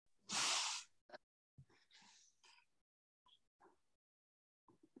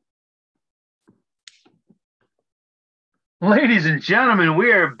Ladies and gentlemen,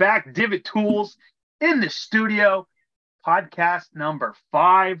 we are back. Divot Tools in the studio. Podcast number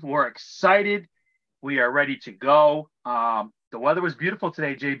 5. We're excited. We are ready to go. The weather was beautiful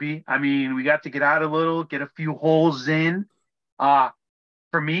today, JB. I mean, we got to get out a little, get a few holes in. For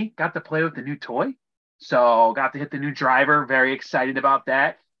me, got to play with the new toy. So got to hit the new driver. Very excited about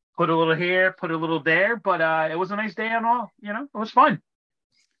that. Put a little here, put a little there. But it was a nice day and all. It was fun.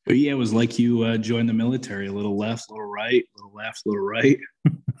 But yeah, it was like you joined the military, a little left, a little right, a little left, a little right.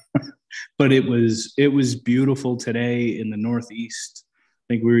 But it was beautiful today in the Northeast.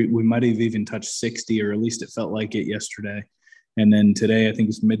 I think we might have even touched 60, or at least it felt like it yesterday. And then today, I think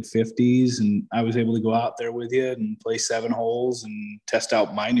it's mid 50s, and I was able to go out there with you and play 7 holes and test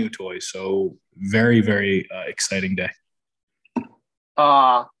out my new toy. So very, very exciting day.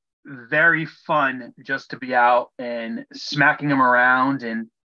 Very fun just to be out and smacking them around and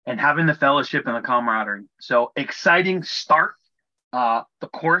having the fellowship and the camaraderie. So exciting start. The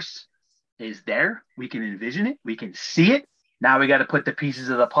course is there. We can envision it. We can see it. Now we got to put the pieces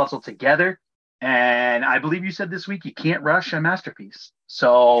of the puzzle together. And I believe you said this week you can't rush a masterpiece.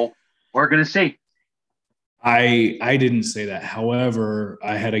 So we're going to see. I didn't say that. However,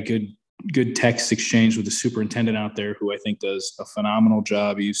 I had a good text exchange with the superintendent out there, who I think does a phenomenal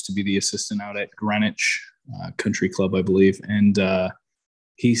job. He used to be the assistant out at Greenwich Country Club, I believe. And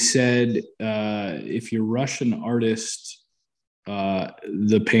he said, if you rush an artist,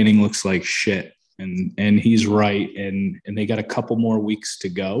 the painting looks like shit. And he's right. And they got a couple more weeks to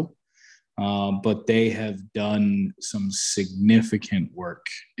go. But they have done some significant work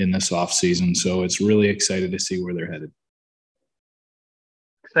in this off season. So it's really excited to see where they're headed.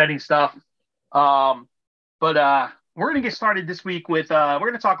 Exciting stuff. But we're going to get started this week with, we're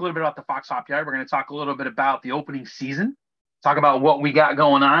going to talk a little bit about the Fox Hopyard. We're going to talk a little bit about the opening season, talk about what we got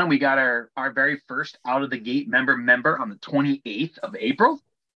going on. We got our very first out of the gate member on the 28th of April.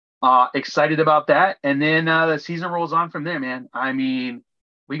 Excited about that. And then the season rolls on from there, man. I mean,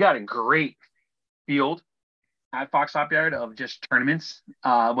 we got a great field at Fox Hopyard of just tournaments,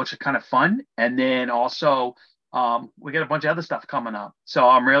 which is kind of fun. And then also we got a bunch of other stuff coming up. So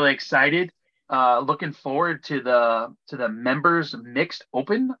I'm really excited. Looking forward to the members mixed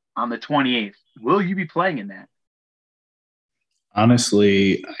open on the 28th. Will you be playing in that?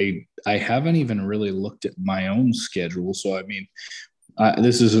 Honestly, I haven't even really looked at my own schedule. So, I mean,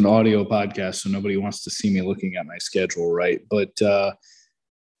 this is an audio podcast, so nobody wants to see me looking at my schedule, right? But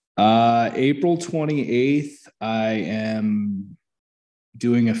April 28th, I am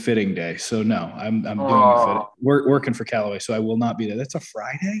doing a fitting day. So no, I'm doing a fitting. Working for Callaway, so I will not be there. That's a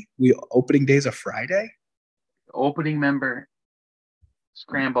Friday? Opening day is a Friday? Opening member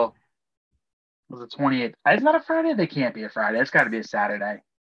scramble was the 28th. It's not a Friday? They can't be a Friday. It's got to be a Saturday.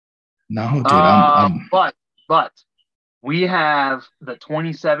 No, dude. I'm But we have the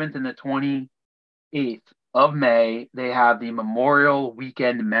 27th and the 28th of May. They have the Memorial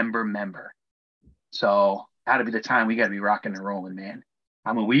Weekend member. So that'll be the time we got to be rocking and rolling, man.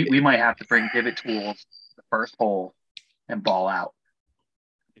 I mean, we might have to bring Divot Tools the first hole and ball out.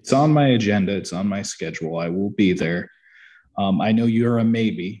 It's on my agenda. It's on my schedule. I will be there. I know you're a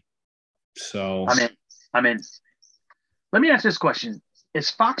maybe. So I'm in. Let me ask this question: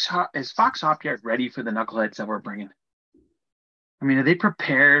 Is Fox Hopyard ready for the knuckleheads that we're bringing? I mean, are they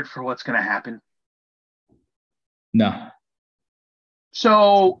prepared for what's going to happen? No.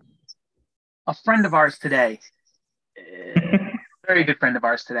 So, a friend of ours today, very good friend of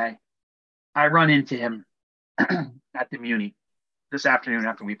ours today, I run into him at the Muni this afternoon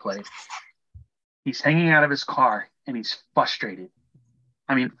after we played. He's hanging out of his car and he's frustrated.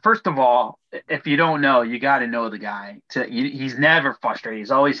 I mean, first of all, if you don't know, you got to know the guy. He's never frustrated.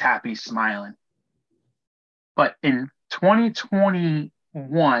 He's always happy, smiling. But in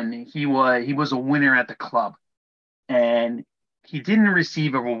 2021, he was a winner at the club, and he didn't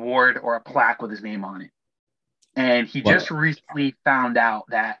receive a reward or a plaque with his name on it. And he just recently found out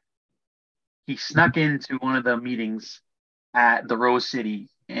that he snuck into one of the meetings at the Rose City,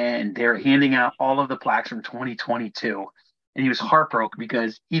 and they're handing out all of the plaques from 2022. And he was heartbroken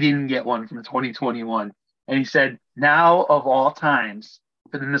because he didn't get one from 2021. And he said, now of all times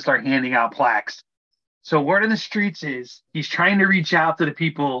for them to start handing out plaques. So word in the streets is he's trying to reach out to the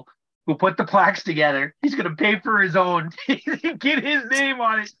people who put the plaques together. He's going to pay for his own, get his name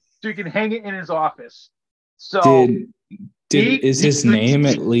on it so he can hang it in his office. So is his name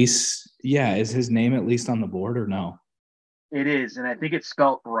at least on the board or no? It is. And I think it's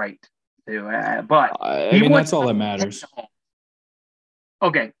spelled right too. But I mean, that's all that matters.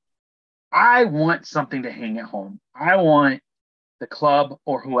 Okay. I want something to hang at home. I want the club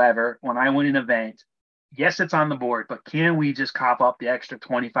or whoever, when I win an event, yes, it's on the board, but can we just cop up the extra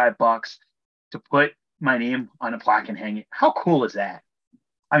 $25 to put my name on a plaque and hang it? How cool is that?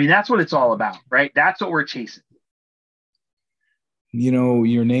 I mean, that's what it's all about, right? That's what we're chasing.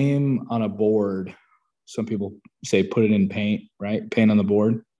 Your name on a board, some people say put it in paint, right? Paint on the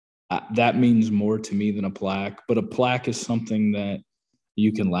board. That means more to me than a plaque, but a plaque is something that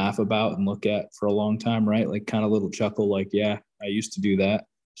you can laugh about and look at for a long time, right? Like kind of little chuckle, like, yeah, I used to do that.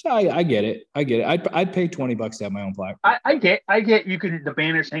 So I get it. I'd pay $20 to have my own plaque. I get you can, the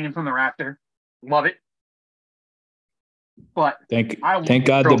banner's hanging from the rafter. Love it. But thank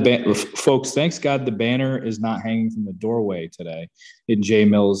God folks, thanks God the banner is not hanging from the doorway today in Jay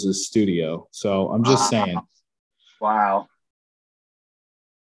Mills' studio. So I'm just saying. Wow.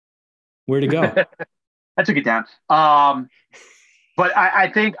 Where'd it go? I took it down. But I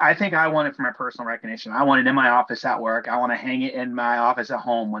think I want it for my personal recognition. I want it in my office at work. I want to hang it in my office at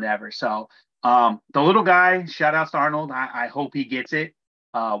home, whatever. So the little guy, shout outs to Arnold. I hope he gets it.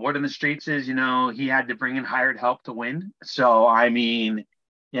 Word in the streets is, he had to bring in hired help to win. So, I mean,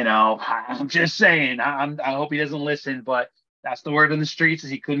 I'm just saying, I hope he doesn't listen, but that's the word in the streets is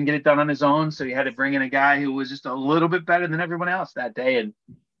he couldn't get it done on his own. So he had to bring in a guy who was just a little bit better than everyone else that day. And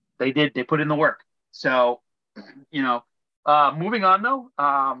they put in the work. So, moving on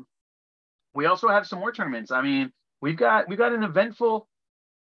though, we also have some more tournaments. I mean, we've got an eventful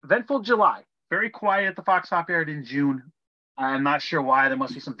July, very quiet at the Fox Hopyard in June. I'm not sure why. There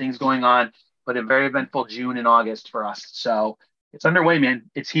must be some things going on, but a very eventful June and August for us. So it's underway, man.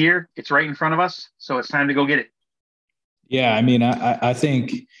 It's here. It's right in front of us. So it's time to go get it. Yeah, I mean, I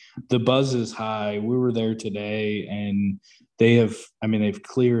think the buzz is high. We were there today, and they've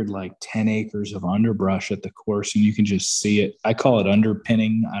cleared like 10 acres of underbrush at the course, and you can just see it. I call it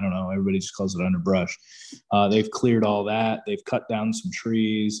underpinning. I don't know. Everybody just calls it underbrush. They've cleared all that. They've cut down some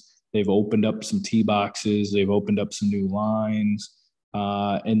trees. They've opened up some tee boxes. They've opened up some new lines.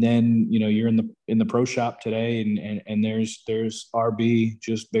 And then, you're in the pro shop today and there's RB,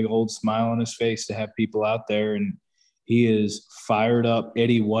 just big old smile on his face to have people out there. And he is fired up,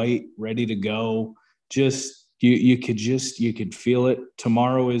 Eddie White, ready to go. Just, you could feel it.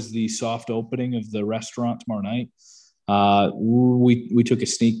 Tomorrow is the soft opening of the restaurant tomorrow night. We took a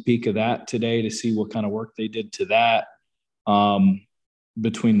sneak peek of that today to see what kind of work they did to that.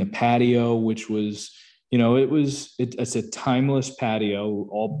 Between the patio, which was, it's a timeless patio,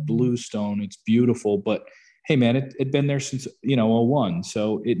 all bluestone. It's beautiful, but hey man, it'd been there since, 01.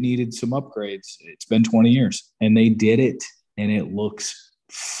 So it needed some upgrades. It's been 20 years and they did it and it looks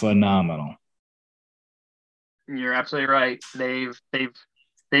phenomenal. You're absolutely right.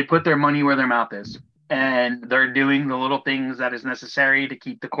 They've put their money where their mouth is, and they're doing the little things that is necessary to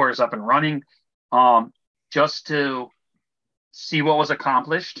keep the course up and running. Just to see what was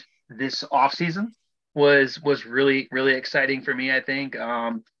accomplished this offseason was really, really exciting for me, I think.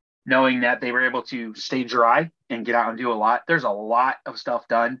 Knowing that they were able to stay dry and get out and do a lot. There's a lot of stuff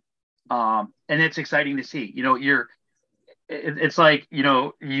done. And it's exciting to see. It's like,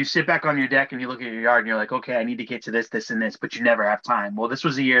 you sit back on your deck and you look at your yard and you're like, okay, I need to get to this, this, and this, but you never have time. Well, this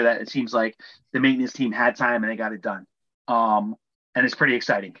was a year that it seems like the maintenance team had time and they got it done. And it's pretty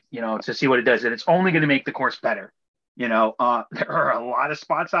exciting, to see what it does. And it's only going to make the course better. There are a lot of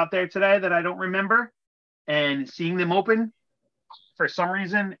spots out there today that I don't remember, and seeing them open, for some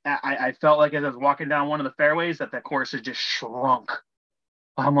reason, I felt like as I was walking down one of the fairways that course has just shrunk.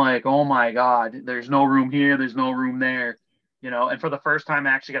 I'm like, oh my God, there's no room here. There's no room there, and for the first time,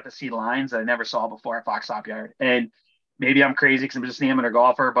 I actually got to see lines that I never saw before at Fox Hopyard. And maybe I'm crazy because I'm just an amateur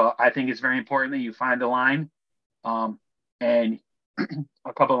golfer, but I think it's very important that you find a line. And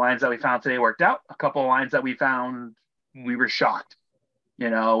a couple of lines that we found today worked out. A couple of lines that we found, we were shocked.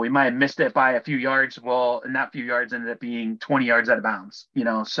 We might have missed it by a few yards. Well, and that few yards ended up being 20 yards out of bounds,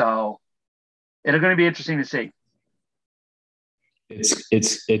 so it's going to be interesting to see.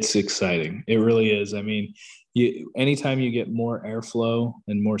 It's exciting. It really is. I mean, anytime you get more airflow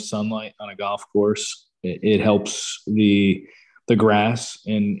and more sunlight on a golf course, it helps the grass,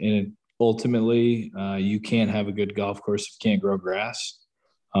 and ultimately you can't have a good golf course if you can't grow grass.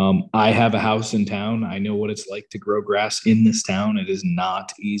 I have a house in town. I know what it's like to grow grass in this town. It is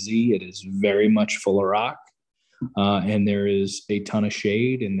not easy. It is very much full of rock. And there is a ton of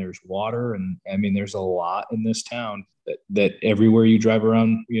shade and there's water. And I mean, there's a lot in this town that everywhere you drive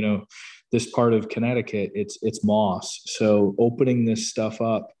around, this part of Connecticut, it's moss. So opening this stuff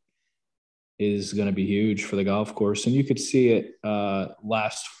up is going to be huge for the golf course. And you could see it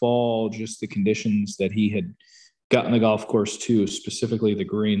last fall, just the conditions that he had gotten the golf course too, specifically the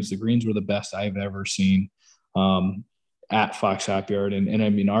greens. The greens were the best I've ever seen. at Fox Hopyard. And I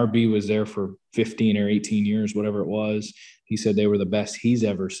mean, RB was there for 15 or 18 years, whatever it was. He said they were the best he's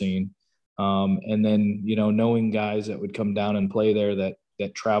ever seen. And then, knowing guys that would come down and play there that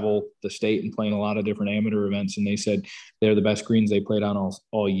travel the state and play in a lot of different amateur events. And they said they're the best greens they played on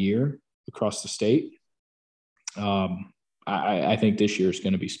all year across the state. I think this year is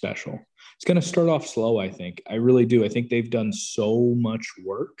going to be special. It's going to start off slow, I think. I really do. I think they've done so much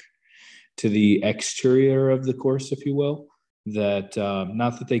work to the exterior of the course, if you will, that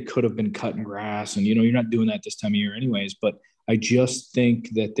not that they could have been cutting grass and, you're not doing that this time of year anyways, but I just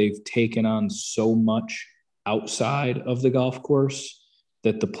think that they've taken on so much outside of the golf course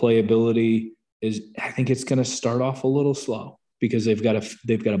that the playability I think it's going to start off a little slow because they've got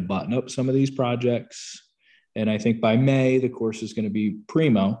to button up some of these projects. And I think by May, the course is going to be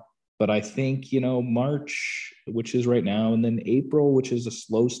primo. But I think, March, which is right now, and then April, which is a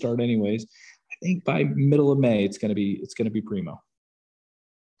slow start anyways, I think by middle of May, it's going to be primo.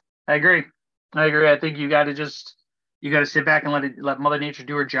 I agree. I think you got to sit back and let Mother Nature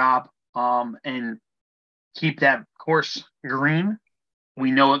do her job, and keep that course green. We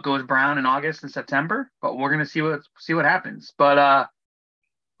know it goes brown in August and September, but we're going to see what happens. But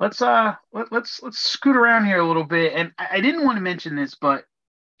let's scoot around here a little bit. And I didn't want to mention this, but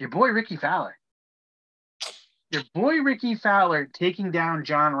your boy Ricky Fowler taking down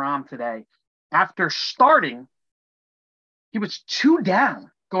Jon Rahm today after starting. He was 2 down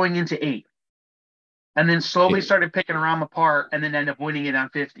going into 8, and then slowly started picking Rahm apart, and then ended up winning it on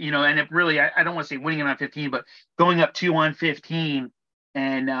 15. And it really, I don't want to say winning it on 15, but going up 2 on 15,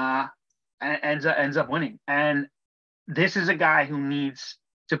 and ends up winning. And this is a guy who needs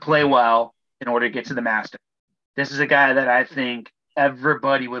to play well in order to get to the Masters. This is a guy that I think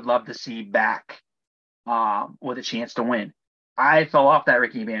everybody would love to see back with a chance to win. I fell off that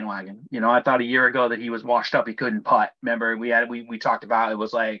Ricky bandwagon. I thought a year ago that he was washed up. He couldn't putt. Remember, we talked about it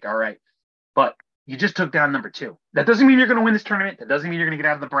was like, all right, but you just took down number 2. That doesn't mean you're going to win this tournament. That doesn't mean you're going to get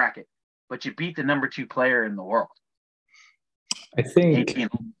out of the bracket, but you beat the number 2 player in the world. I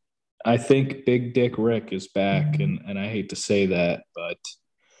think Big Dick Rick is back, and I hate to say that, but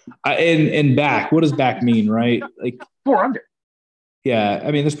and back. What does back mean, right? Like 4 under. Yeah,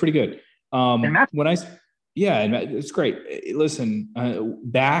 I mean that's pretty good. It's great. Listen,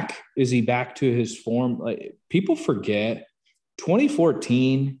 back, is he back to his form? Like, people forget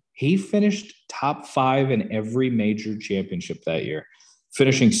 2014, he finished top 5 in every major championship that year,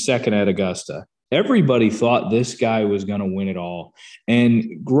 finishing second at Augusta. Everybody thought this guy was going to win it all.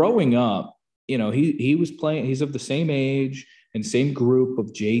 And growing up, he was playing, he's of the same age and same group of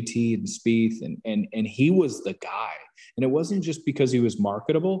JT and Spieth, and he was the guy. And it wasn't just because he was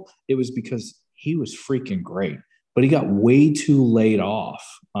marketable, it was because he was freaking great. But he got way too laid off.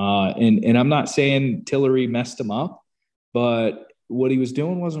 And I'm not saying Tillery messed him up, but what he was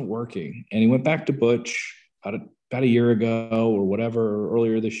doing wasn't working. And he went back to Butch about a year ago or whatever,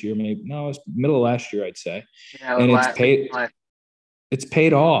 earlier this year, maybe. No, it's middle of last year, I'd say. Yeah, and it's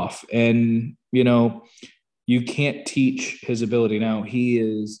paid off. And, you can't teach his ability. Now, he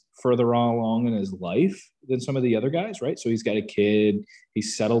is further along in his life than some of the other guys, right? So he's got a kid.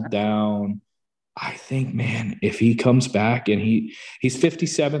 He's settled down. I think, man, if he comes back and he's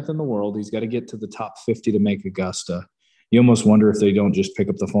 57th in the world, he's got to get to the top 50 to make Augusta. You almost wonder if they don't just pick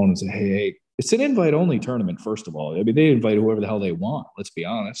up the phone and say, hey, it's an invite-only tournament, first of all. I mean, they invite whoever the hell they want, let's be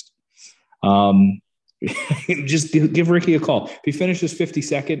honest. Just give Ricky a call. If he finishes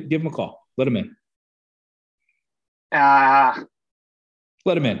 52nd, give him a call. Let him in.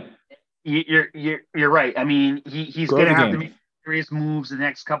 Let him in. You're right. I mean, he's going to have to make serious moves the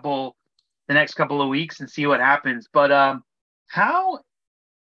next couple of weeks and see what happens. But I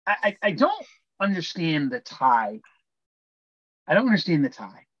don't understand the tie. I don't understand the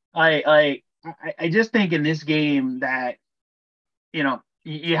tie. I just think in this game that,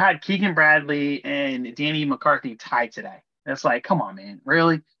 you had Keegan Bradley and Danny McCarthy tied today. That's like, come on, man,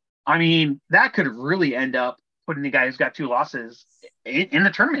 really? I mean, that could really end up putting the guy who's got 2 losses in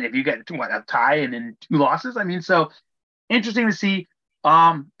the tournament if you get a tie and then 2 losses. I mean, so interesting to see.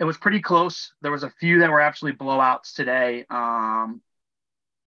 It was pretty close. There was a few that were absolutely blowouts today.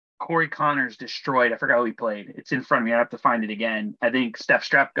 Corey Connors destroyed. I forgot who he played. It's in front of me. I have to find it again. I think Steph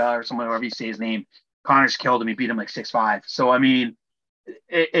Strepka or someone, however you say his name. Connors killed him. He beat him like 6-5. So, I mean,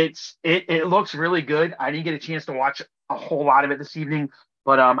 it looks really good. I didn't get a chance to watch a whole lot of it this evening,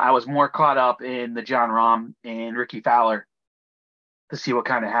 but I was more caught up in the Jon Rahm and Ricky Fowler to see what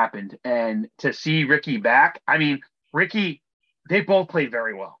kind of happened. And to see Ricky back, I mean, Ricky, they both played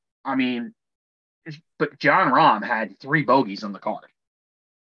very well. I mean, but Jon Rahm had 3 bogeys on the card.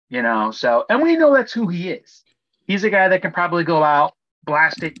 So, and we know that's who he is. he's a guy that can probably go out,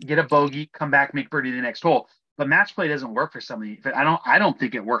 blast it, get a bogey, come back, make birdie the next hole. But match play doesn't work for somebody. I don't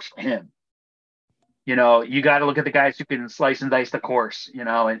think it works for him. You know, you got to look at the guys who can slice and dice the course, you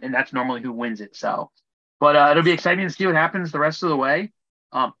know, and that's normally who wins it. So, but it'll be exciting to see what happens the rest of the way.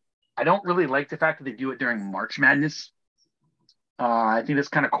 I don't really like the fact that they do it during March Madness. I think that's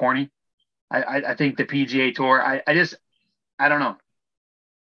kind of corny. I think the PGA Tour, I don't know.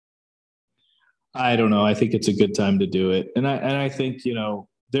 I don't know. I think it's a good time to do it. And I think, you know,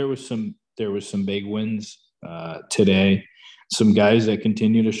 there was some big wins today. Some guys that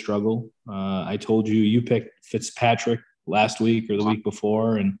continue to struggle. I told you picked Fitzpatrick last week or the week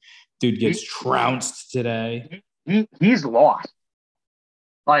before, and dude gets trounced today. He's lost.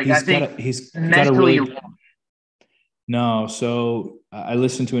 Like, he's got a really lost. No, so I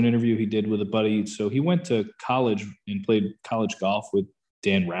listened to an interview he did with a buddy. So he went to college and played college golf with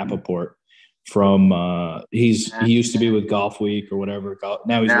Dan Rappaport from he used to be with Golf Week or whatever.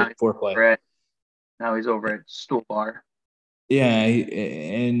 Now he's with Foreplay. Now he's over at Stool Bar. Yeah,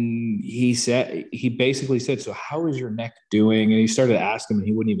 and he basically said, "So how is your neck doing?" And he started to ask him, and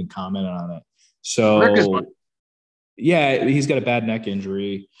he wouldn't even comment on it. So yeah, he's got a bad neck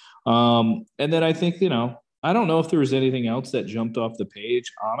injury. And then I think, you know, I don't know if there was anything else that jumped off the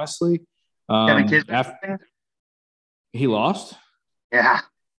page, honestly. After he lost? Yeah.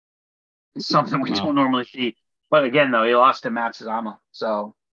 It's something we don't normally see. But again, though, he lost to Matsuyama.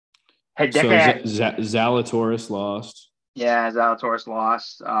 So Zalatoris lost. Yeah, Zalatoris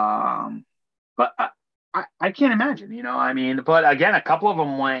lost. But I can't imagine, you know, I mean, but again, a couple of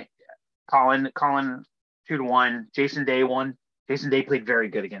them went Colin 2-1, Jason Day won. Jason Day played very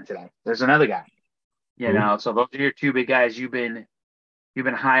good again today. There's another guy, you know, so those are your two big guys you've been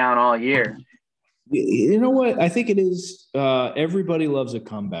high on all year. You know what? I think it is everybody loves a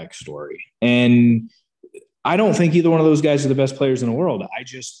comeback story. And I don't think either one of those guys are the best players in the world.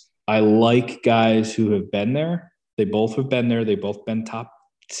 I like guys who have been there. They both have been there. They've both been top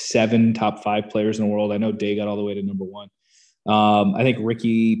 7, top 5 players in the world. I know Day got all the way to number 1. I think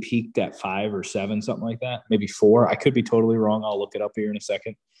Ricky peaked at 5 or 7, something like that, maybe 4. I could be totally wrong. I'll look it up here in a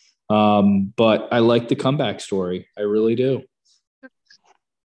second. But I like the comeback story. I really do.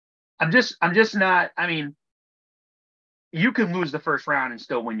 I'm just not. I mean, you can lose the first round and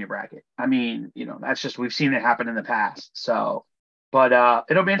still win your bracket. I mean, you know, that's just, we've seen it happen in the past. So, but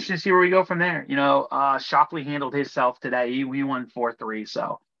it'll be interesting to see where we go from there. You know, Shopley handled himself today. We won 4-3.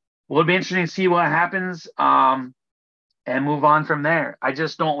 So it'll be interesting to see what happens. And move on from there. I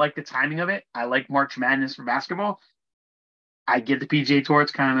just don't like the timing of it. I like March Madness for basketball. I get the PGA Tour.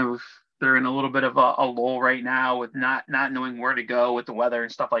 It's kind of, they're in a little bit of a lull right now with not knowing where to go with the weather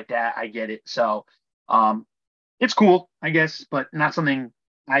and stuff like that. I get it. So it's cool, I guess, but not something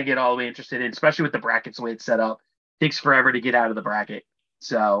I get all the way interested in, especially with the brackets the way it's set up. It takes forever to get out of the bracket.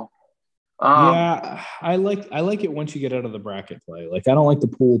 So yeah, I like it once you get out of the bracket play. Like, I don't like the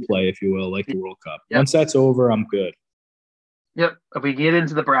pool play, if you will, like the World Cup. Yep. Once that's over, I'm good. Yep. If we get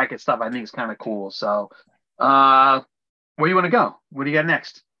into the bracket stuff, I think it's kind of cool. So where do you want to go? What do you got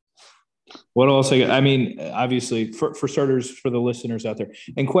next? What else? I mean, obviously, for starters, for the listeners out there,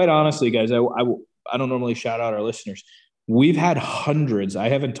 and quite honestly, guys, I don't normally shout out our listeners. We've had hundreds. I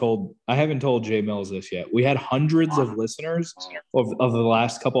haven't told Jay Mills this yet. We had hundreds of listeners of the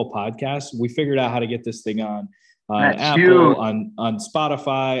last couple of podcasts. We figured out how to get this thing on Apple, on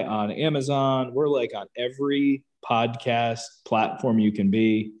Spotify, on Amazon. We're like on every podcast platform you can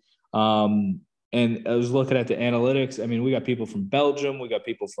be. And I was looking at the analytics. I mean, we got people from Belgium. We got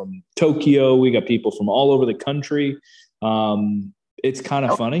people from Tokyo. We got people from all over the country. It's kind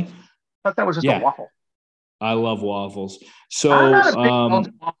of funny. I thought that was just a waffle. I love waffles. So I'm not a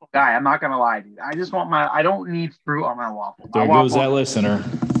big waffle guy. I'm not going to lie, dude. I just want I don't need fruit on my waffle. There goes that listener.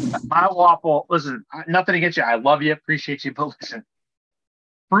 My waffle, listen, nothing against you. I love you, appreciate you, but listen,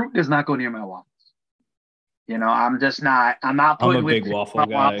 fruit does not go near my waffles. You know, I'm not putting I'm a big waffle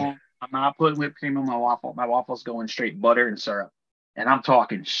guy. Waffle. I'm not putting whipped cream on my waffle. My waffle's going straight butter and syrup. And I'm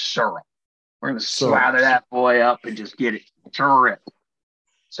talking syrup. We're going to slather that boy up and just get it. Syrup.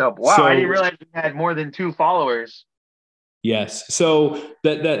 So, wow, I didn't realize we had more than 2 followers. Yes. So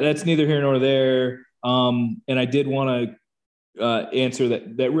that's neither here nor there. And I did want to answer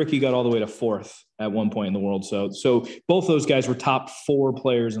that Ricky got all the way to 4th at one point in the world. So both those guys were top 4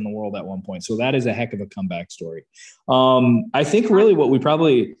 players in the world at one point. So that is a heck of a comeback story. I think really what we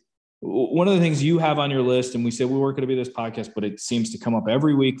probably – one of the things you have on your list, and we said we weren't going to be this podcast, but it seems to come up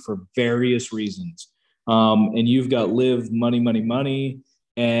every week for various reasons. And you've got Live Money, Money, Money.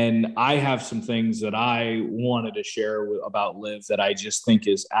 And I have some things that I wanted to share about Liv that I just think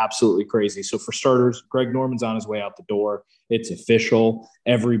is absolutely crazy. So for starters, Greg Norman's on his way out the door. It's official.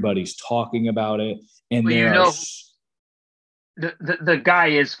 Everybody's talking about it. And well, the guy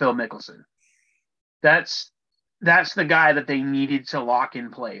is Phil Mickelson. That's the guy that they needed to lock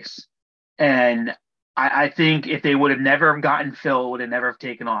in place. And I think if they would have never gotten Phil, it would have never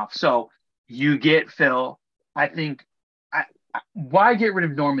taken off. So you get Phil. I think why get rid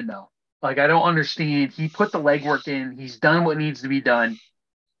of Norman though? Like, I don't understand. He put the legwork in. He's done what needs to be done.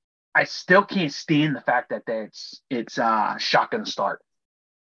 I still can't stand the fact that it's shotgun start.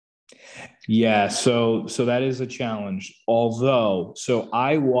 Yeah, so that is a challenge. Although, so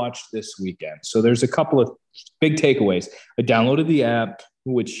I watched this weekend. So there's a couple of big takeaways. I downloaded the app,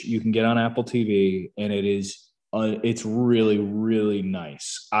 which you can get on Apple TV, and it's really, really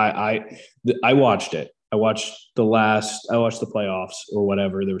nice. I watched it. I watched the playoffs or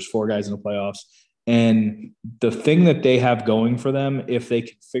whatever. There was 4 guys in the playoffs. And the thing that they have going for them, if they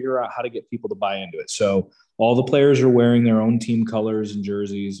can figure out how to get people to buy into it. So all the players are wearing their own team colors and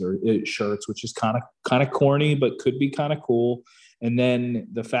jerseys or shirts, which is kind of corny, but could be kind of cool. And then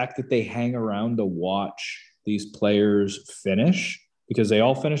the fact that they hang around to watch these players finish, because they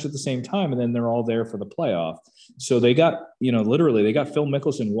all finish at the same time, and then they're all there for the playoff. So they got, literally they got Phil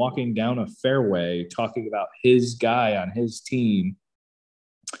Mickelson walking down a fairway talking about his guy on his team,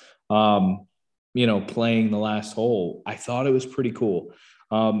 playing the last hole. I thought it was pretty cool.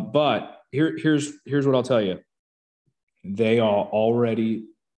 But here's what I'll tell you. They are already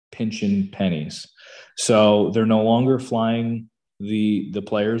pinching pennies. So they're no longer flying the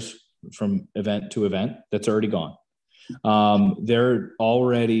players from event to event. That's already gone. They're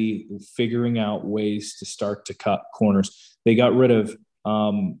already figuring out ways to start to cut corners. They got rid of,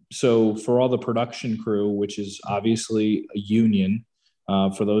 so for all the production crew, which is obviously a union,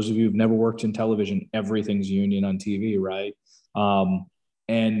 for those of you who've never worked in television, everything's union on TV, right?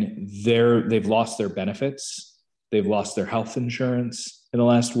 And they've lost their benefits. They've lost their health insurance in the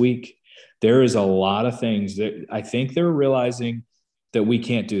last week. There is a lot of things that I think they're realizing that we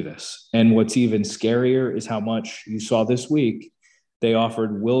can't do this. And what's even scarier is how much you saw this week. They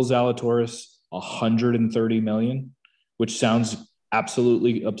offered Will Zalatoris $130 million, which sounds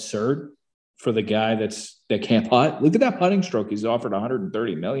absolutely absurd for the guy that can't putt. Look at that putting stroke. He's offered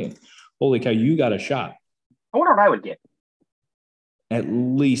 $130 million. Holy cow, you got a shot. I wonder what I would get. At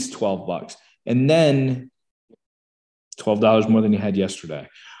least $12. And then $12 more than you had yesterday.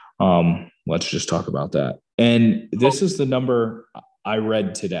 Let's just talk about that. And this is the number I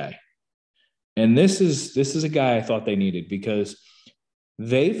read today. And this is a guy I thought they needed, because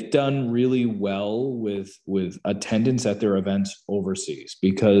they've done really well with attendance at their events overseas,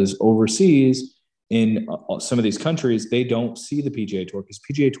 because overseas in some of these countries, they don't see the PGA Tour because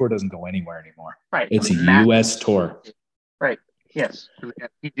PGA Tour doesn't go anywhere anymore. Right. It's a U.S. tour. Right. Yes.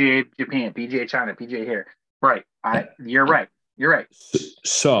 PGA Japan, PGA China, PGA here. Right. You're right. You're right.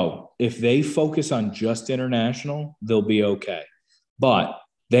 So if they focus on just international, they'll be okay. But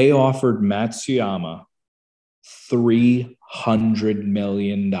they offered Matsuyama $300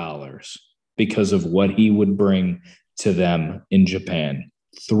 million because of what he would bring to them in Japan.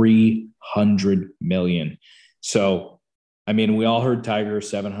 $300 million. So, I mean, we all heard Tiger,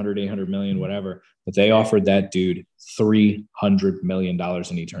 700, 800 million, whatever, but they offered that dude $300 million and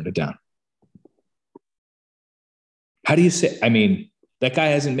he turned it down. How do you say, I mean, that guy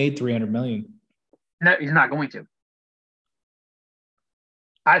hasn't made 300 million. No, he's not going to.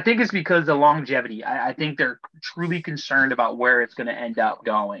 I think it's because of the longevity. I think they're truly concerned about where it's going to end up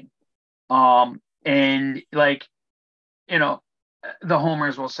going. And like, the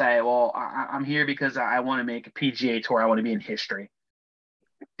homers will say, well, I'm here because I want to make a PGA Tour. I want to be in history.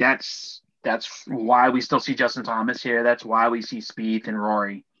 That's why we still see Justin Thomas here. That's why we see Spieth and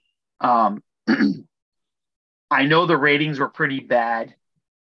Rory. I know the ratings were pretty bad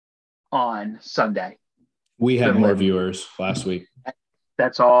on Sunday. We had more viewers last week.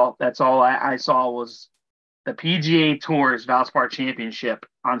 That's all I saw was the PGA Tour's Valspar Championship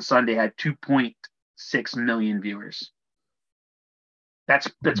on Sunday had 2.6 million viewers. That's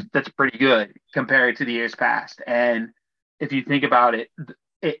pretty good compared to the years past. And if you think about it,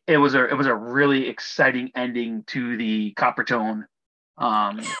 it was a really exciting ending to the Coppertone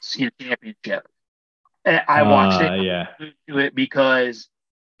Senior Championship. And I watched it because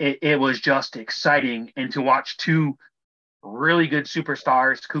it was just exciting, and to watch two really good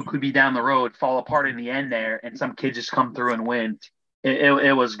superstars who could be down the road fall apart in the end there, and some kid just come through and win.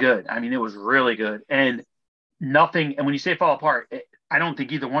 It was good. I mean, it was really good. And nothing. And when you say fall apart, I don't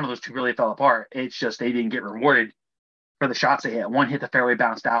think either one of those two really fell apart. It's just they didn't get rewarded for the shots they hit. One hit the fairway,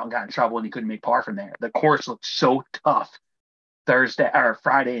 bounced out, and got in trouble, and he couldn't make par from there. The course looked so tough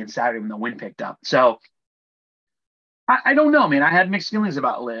Friday and Saturday when the wind picked up. So I don't know, man. I had mixed feelings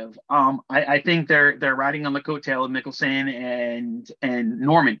about Liv. I think they're riding on the coattail of Mickelson and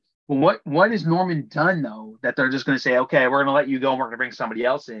Norman. But what has Norman done though that they're just going to say, okay, we're going to let you go and we're going to bring somebody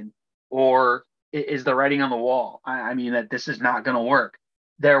else in, or is the writing on the wall? I mean that this is not going to work.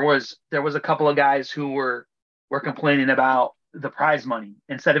 There was a couple of guys who were complaining about the prize money.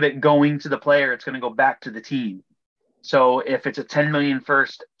 Instead of it going to the player, it's going to go back to the team. So if it's a 10 million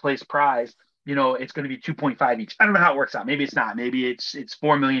first place prize, it's going to be 2.5 each. I don't know how it works out. Maybe it's not. Maybe it's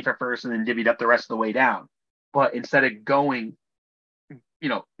 4 million for first and then divvied up the rest of the way down. But instead of going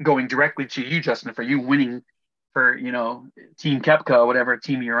directly to you, Justin, for you winning for, Team Kepco, whatever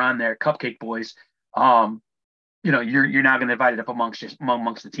team you're on there, Cupcake Boys, you're now going to divide it up amongst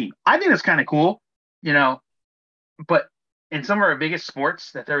the team. I think that's kind of cool, but in some of our biggest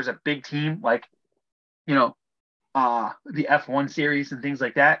sports that there's a big team like, the F1 series and things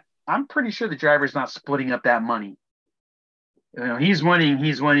like that, I'm pretty sure the driver's not splitting up that money. He's winning.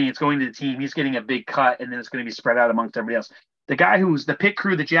 It's going to the team. He's getting a big cut, and then it's going to be spread out amongst everybody else. The guy who's the pit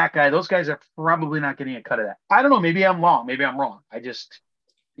crew, the jack guy, those guys are probably not getting a cut of that. I don't know. Maybe I'm wrong. I just,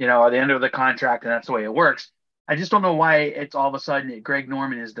 at the end of the contract, and that's the way it works. I just don't know why it's all of a sudden Greg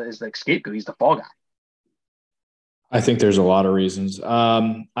Norman is the scapegoat. He's the fall guy. I think there's a lot of reasons.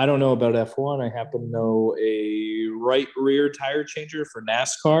 I don't know about F1. I happen to know a right rear tire changer for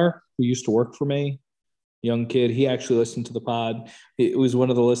NASCAR who used to work for me. Young kid. He actually listened to the pod. It was one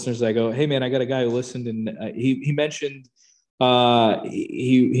of the listeners. I go, hey man, I got a guy who listened, and he mentioned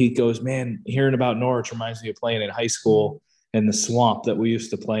he goes, man, hearing about Norwich reminds me of playing in high school in the swamp that we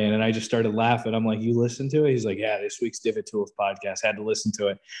used to play in. And I just started laughing. I'm like, you listen to it? He's like, yeah, this week's Divot Toolz podcast, had to listen to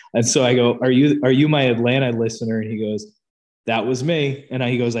it. And so I go, are you my Atlanta listener? And he goes, that was me. And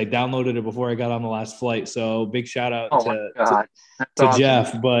he goes, I downloaded it before I got on the last flight. So big shout out to awesome.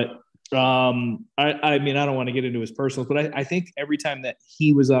 Jeff. But I mean, I don't want to get into his personals, but I think every time that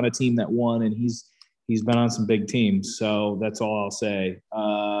he was on a team that won, and he's been on some big teams. So that's all I'll say.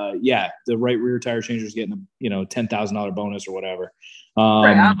 Yeah, the right rear tire changer is getting a $10,000 bonus or whatever.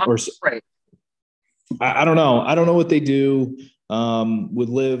 Right. I don't know. I don't know what they do with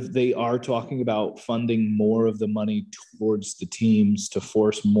Liv. They are talking about funding more of the money towards the teams to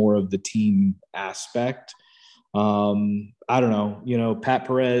force more of the team aspect. I don't know. Pat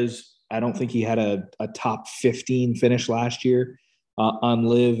Perez, I don't think he had a top 15 finish last year on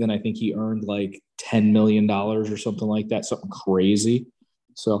Liv, and I think he earned like $10 million or something like that, something crazy.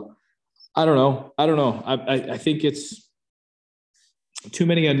 So I don't know. I think it's too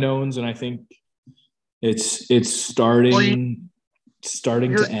many unknowns, and I think it's starting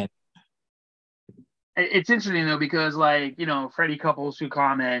to end. It's interesting though, because Freddie Couples, who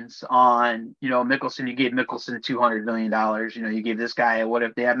comments on, Mickelson, you gave Mickelson $200 million, you gave this guy, what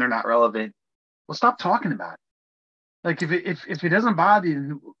if they're not relevant? Well, stop talking about it. Like if it doesn't bother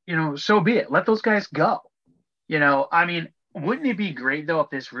you, so be it. Let those guys go. I mean, wouldn't it be great though if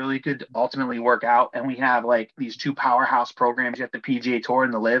this really could ultimately work out and we have like these two powerhouse programs, you have the PGA Tour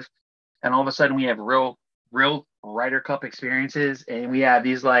and the Live, and all of a sudden we have real Ryder Cup experiences, and we have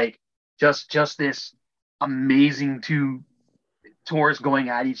these like just this amazing two tours going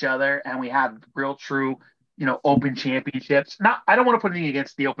at each other, and we have real true Open championships. I don't want to put anything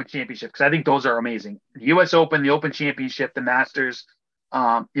against the Open Championship, because I think those are amazing. The U.S. Open, the Open Championship, the Masters,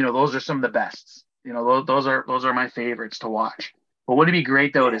 those are some of the best. Those are my favorites to watch. But wouldn't it be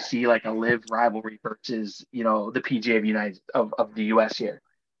great though to see like a Live rivalry versus the PGA of the U.S. here?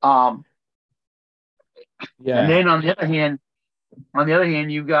 Yeah. And then on the other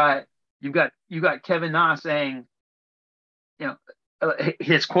hand, you got Kevin Na saying,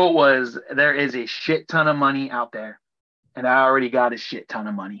 his quote was, there is a shit ton of money out there, and I already got a shit ton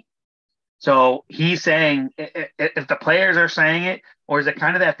of money. So he's saying, if the players are saying it, or is it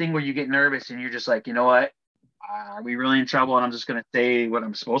kind of that thing where you get nervous and you're just like, you know what, are we really in trouble? And I'm just going to say what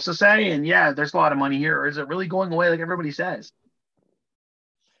I'm supposed to say. And yeah, there's a lot of money here. Or is it really going away like everybody says?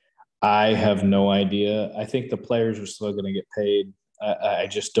 I have no idea. I think the players are still going to get paid. I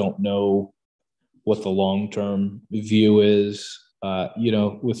just don't know what the long-term view is.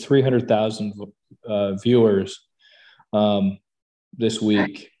 With 300,000 viewers this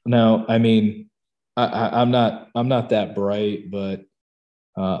week. Now, I mean, I'm not that bright, but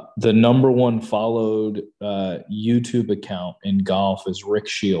the number one followed YouTube account in golf is Rick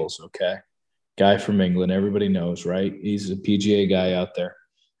Shields. Okay, guy from England, everybody knows, right? He's a PGA guy out there,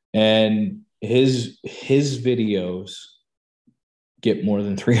 and his videos get more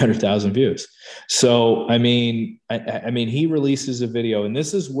than 300,000 views. So, I mean, he releases a video, and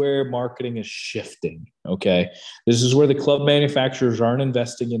this is where marketing is shifting. Okay. This is where the club manufacturers aren't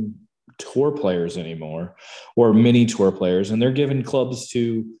investing in tour players anymore, or mini tour players. And they're giving clubs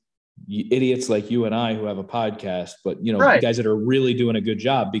to idiots like you and I who have a podcast, but Right. guys that are really doing a good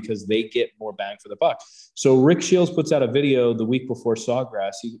job because they get more bang for the buck. So Rick Shields puts out a video the week before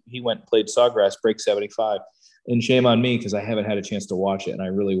Sawgrass. He went and played Sawgrass, break 75. And shame on me because I haven't had a chance to watch it, and I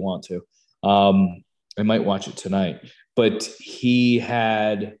really want to. I might watch it tonight. But he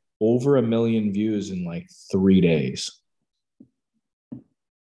had over 1 million views in like 3 days.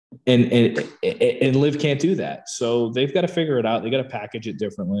 And Liv can't do that. So they've got to figure it out. They got to package it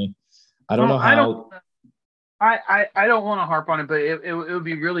differently. I don't know how. I don't want to harp on it, but it would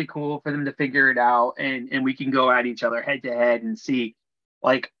be really cool for them to figure it out, and we can go at each other head to head and see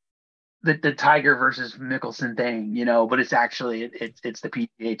like the Tiger versus Mickelson thing, but it's actually it's the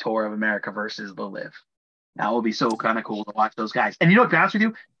PGA Tour of America versus the Liv. That would be so kind of cool to watch those guys. And to be honest with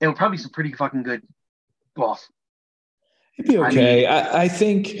you, it would probably be some pretty fucking good golf. It'd be okay. I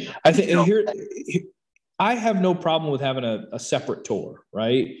think here I have no problem with having a separate tour,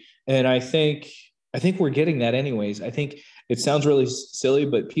 right? And I think we're getting that anyways. I think it sounds really silly,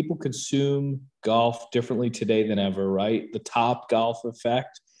 but people consume golf differently today than ever, right? The Top Golf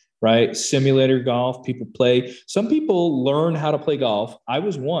effect, right? Simulator golf, people play. Some people learn how to play golf. I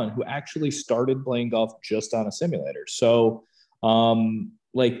was one who actually started playing golf just on a simulator. So,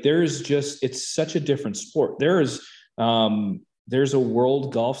 it's such a different sport. There's a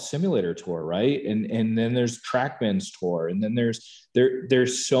World Golf Simulator Tour, right? And then there's TrackMan's Tour, and then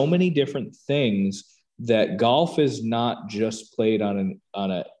there's so many different things that golf is not just played on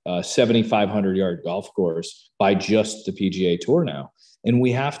a 7,500 yard golf course by just the PGA Tour now. And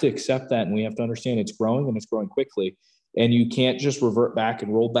we have to accept that, and we have to understand it's growing, and it's growing quickly. And you can't just revert back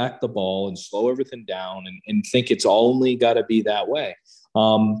and roll back the ball and slow everything down and think it's only got to be that way.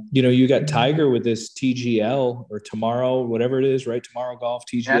 You got Tiger with this TGL or Tomorrow, whatever it is, right? Tomorrow Golf,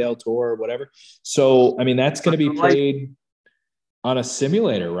 TGL Tour, or whatever. So, I mean, that's going to be played on a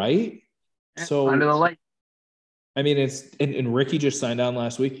simulator, right? So under the light. I mean, and Ricky just signed on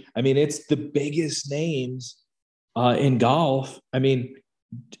last week. I mean, it's the biggest names in golf. I mean,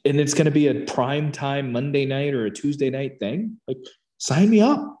 and it's going to be a prime time Monday night or a Tuesday night thing. Like, sign me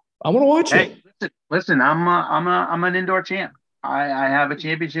up. I want to watch it. Listen, I'm an indoor champ. I have a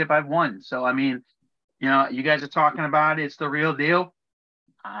championship I've won. So, I mean, you guys are talking about it's the real deal.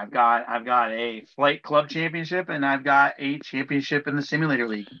 I've got a flight club championship, and I've got a championship in the simulator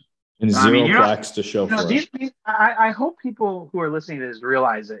league. And zero plaques to show for it. I hope people who are listening to this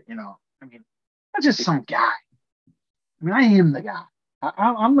realize it. I mean, I'm just some guy. I mean, I am the guy.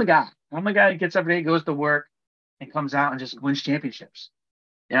 I'm the guy. I'm the guy that gets up every day, goes to work, and comes out and just wins championships.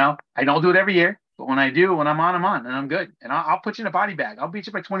 I don't do it every year, but when I do, when I'm on, and I'm good. And I'll put you in a body bag. I'll beat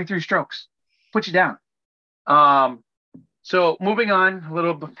you by 23 strokes. Put you down. So moving on, a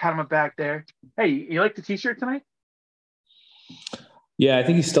little pat on my back there. Hey, you like the T-shirt tonight? Yeah, I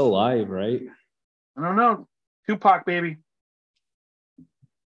think he's still alive, right? I don't know. Tupac, baby.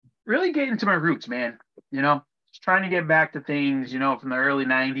 Really getting to my roots, man. Just trying to get back to things, from the early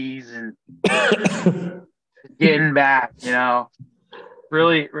 90s and getting back,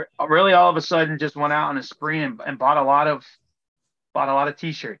 Really all of a sudden just went out on a spree and bought a lot of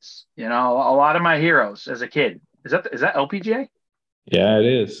T-shirts. A lot of my heroes as a kid. Is that LPGA? Yeah, it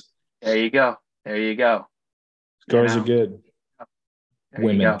is. There you go. Scores are good. There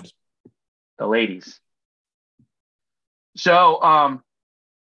women. The ladies. So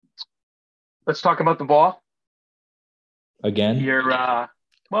let's talk about the ball. Again?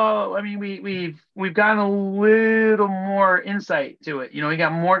 Well, I mean, we've gotten a little more insight to it. We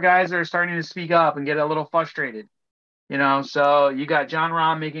got more guys that are starting to speak up and get a little frustrated. So you got John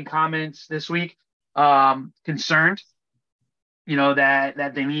Rahm making comments this week, concerned.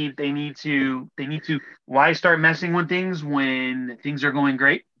 That they need to why start messing with things when things are going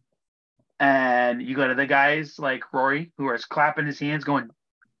great. And you got other guys like Rory who are clapping his hands going,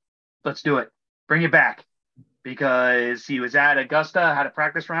 let's do it. Bring it back. Because he was at Augusta, had a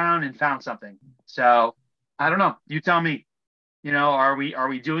practice round and found something. So I don't know. You tell me, are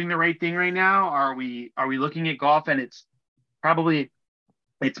we doing the right thing right now? Are we looking at golf and it's probably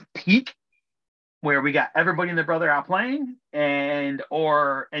its peak where we got everybody and their brother out playing and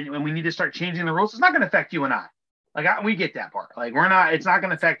we need to start changing the rules? It's not going to affect you and I. We get that part. It's not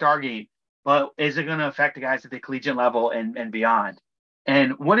going to affect our game, but is it going to affect the guys at the collegiate level and beyond?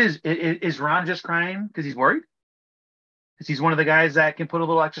 And what is Ron just crying because he's worried? Because he's one of the guys that can put a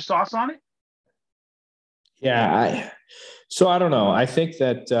little extra sauce on it? Yeah, so I don't know. I think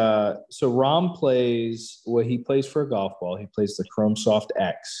that so Rom plays he plays for a golf ball. He plays the Chrome Soft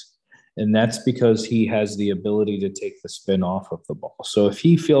X, and that's because he has the ability to take the spin off of the ball. So if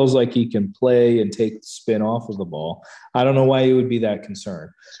he feels like he can play and take the spin off of the ball, I don't know why he would be that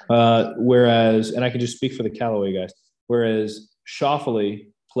concerned. Whereas, and I can just speak for the Callaway guys. Whereas Schauffele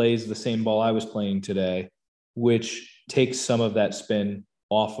plays the same ball I was playing today, which takes some of that spin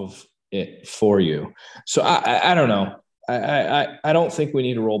off of it for you. So I don't know. I don't think we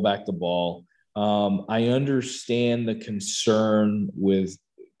need to roll back the ball. I understand the concern with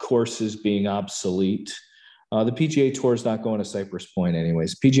courses being obsolete. The PGA Tour is not going to Cypress Point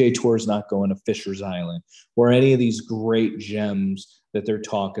anyways. PGA Tour is not going to Fisher's Island or any of these great gems that they're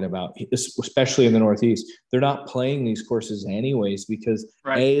talking about, especially in the Northeast. They're not playing these courses anyways because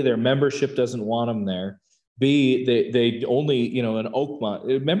A, their membership doesn't want them there. B, they only, an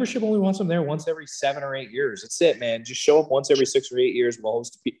Oakmont membership only wants them there once every 7 or 8 years. That's it, man. Just show up once every 6 or 8 years. We'll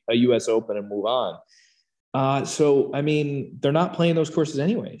host a U.S. Open and move on. So, I mean, they're not playing those courses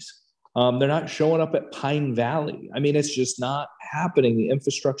anyways. They're not showing up at Pine Valley. I mean, it's just not happening. The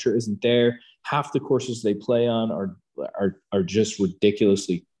infrastructure isn't there. Half the courses they play on are just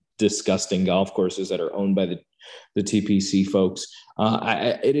ridiculously disgusting golf courses that are owned by the TPC folks.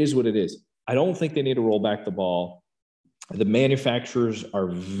 It is what it is. I don't think they need to roll back the ball. The manufacturers are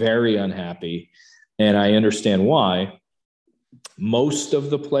very unhappy, and I understand why. Most of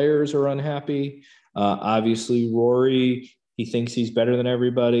the players are unhappy. Obviously, Rory, he thinks he's better than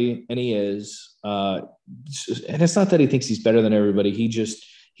everybody, and he is. And it's not that he thinks he's better than everybody.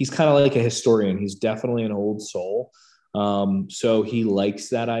 He's kind of like a historian. He's definitely an old soul. So he likes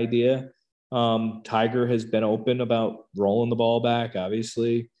that idea. Tiger has been open about rolling the ball back,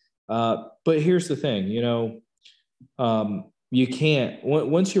 obviously. But here's the thing, you can't,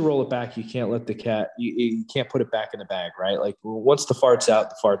 once you roll it back, you can't let the cat, you can't put it back in the bag, right? Like once the fart's out,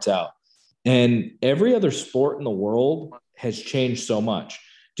 the fart's out. And every other sport in the world has changed so much.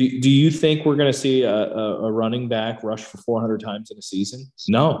 Do you think we're going to see a running back rush for 400 times in a season?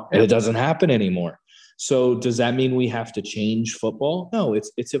 No, it doesn't happen anymore. So does that mean we have to change football? No,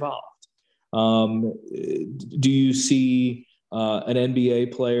 it's evolved. Do you see an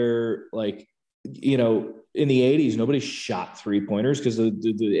NBA player in the 80s, nobody shot 3-pointers because the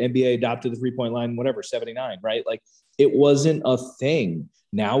NBA adopted the 3-point line, 79, right? Like it wasn't a thing.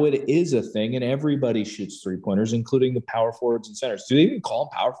 Now it is a thing, and everybody shoots 3-pointers, including the power forwards and centers. Do they even call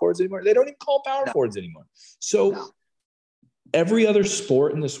them power forwards anymore? They don't even call them power forwards anymore. So every other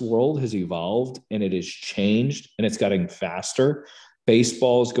sport in this world has evolved, and it has changed, and it's gotten faster.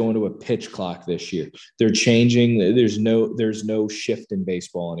 Baseball is going to a pitch clock this year. They're changing. There's no shift in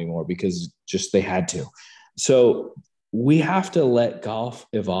baseball anymore because just they had to. So we have to let golf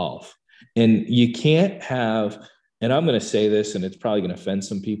evolve, and you can't have. And I'm going to say this, and it's probably going to offend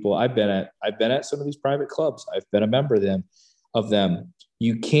some people. I've been at some of these private clubs. I've been a member of them.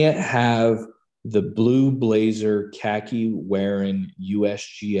 You can't have the blue blazer khaki wearing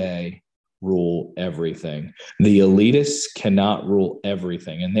USGA rule everything. The elitists cannot rule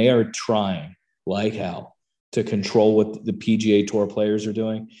everything, and they are trying like hell to control what the PGA Tour players are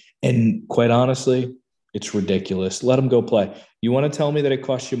doing. And quite honestly, it's ridiculous. Let them go play. You want to tell me that it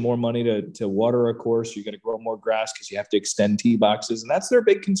costs you more money to water a course? You're going to grow more grass because you have to extend tee boxes, and that's their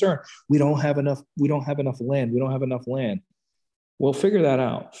big concern. We don't have enough land. We don't have enough land. Well, figure that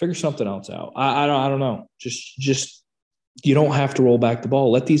out. Figure something else out. I don't know. Just you don't have to roll back the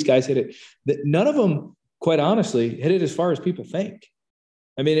ball. Let these guys hit it. None of them, quite honestly, hit it as far as people think.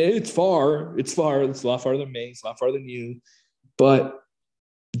 I mean, it's far. It's a lot farther than me. It's a lot farther than you. But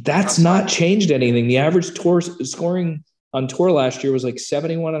that's not changed anything. The average tour scoring on tour last year was like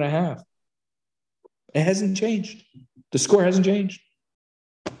 71.5. It hasn't changed. The score hasn't changed.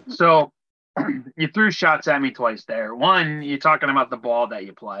 So you threw shots at me twice there. One, you're talking about the ball that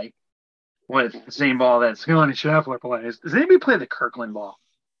you play with the same ball that Scott Scheffler plays. Does anybody play the Kirkland ball?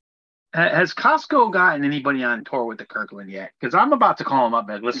 Has Costco gotten anybody on tour with the Kirkland yet? Because I'm about to call them up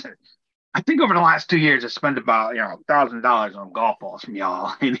and listen. I think over the last 2 years, I spent about $1,000 on golf balls from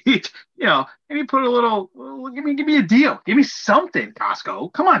y'all, and maybe put a little, give me a deal, give me something,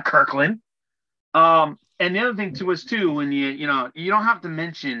 Costco. Come on, Kirkland. And the other thing too is too when you don't have to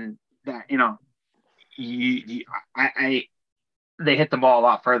mention that they hit the ball a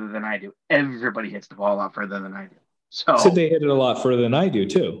lot further than I do. Everybody hits the ball a lot further than I do. So they hit it a lot further than I do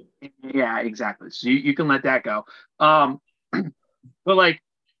too. Yeah, exactly. So you can let that go. But like.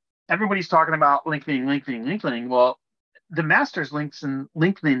 Everybody's talking about lengthening. Well, the Masters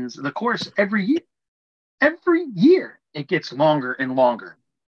lengthens the course every year. Every year it gets longer and longer.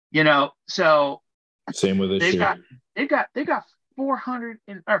 So Same with this year. They got 400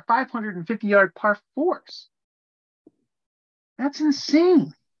 or 550-yard par fours. That's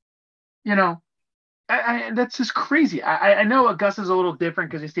insane. You know, that's just crazy. I know Augusta's a little different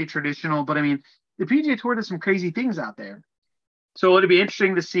because they stay traditional, but I mean, the PGA Tour does some crazy things out there. So it'll be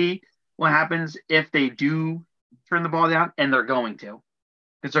interesting to see what happens if they do turn the ball down, and they're going to,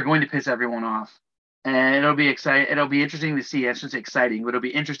 because they're going to piss everyone off. And it'll be exciting. It'll be interesting to see. I shouldn't say exciting, but it'll be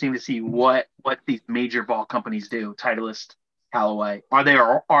interesting to see what these major ball companies do. Titleist, Callaway, are they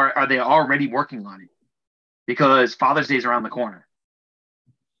already working on it? Because Father's Day is around the corner.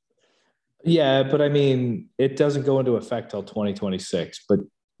 Yeah, but I mean, it doesn't go into effect till 2026.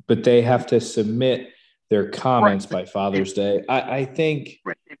 But they have to submit their comments by Father's Day. I think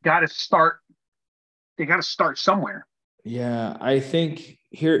they've got to start. They got to start somewhere. Yeah, I think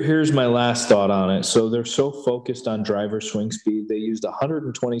here's my last thought on it. So they're so focused on driver swing speed, they used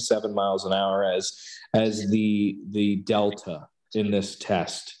 127 miles an hour as the delta in this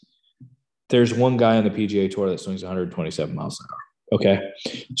test. There's one guy on the PGA Tour that swings 127 miles an hour. Okay,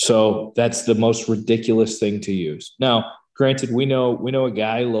 so that's the most ridiculous thing to use. Now, granted, we know a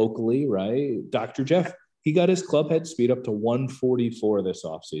guy locally, right? Dr. Jeff, he got his club head speed up to 144 this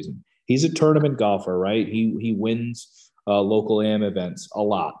offseason. He's a tournament golfer, right? He wins local AM events a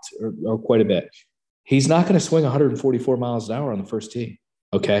lot or quite a bit. He's not going to swing 144 miles an hour on the first tee.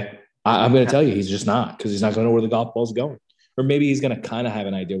 Okay. I'm going to tell you, he's just not, because he's not going to know where the golf ball's going. Or maybe he's going to kind of have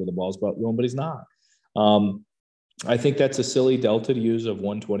an idea where the ball's going, but he's not. I think that's a silly delta to use of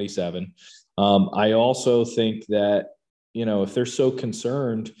 127. I also think that, if they're so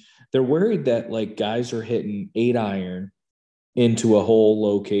concerned, they're worried that like guys are hitting 8-iron into a whole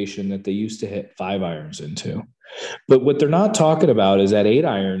location that they used to hit 5-irons into. But what they're not talking about is that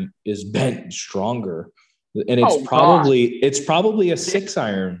 8-iron is bent stronger. And it's probably a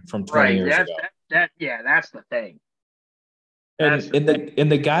 6-iron from 20 years ago. That's the thing. And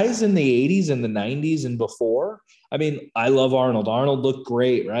the guys in the 80s and the 90s and before, I mean, I love Arnold. Arnold looked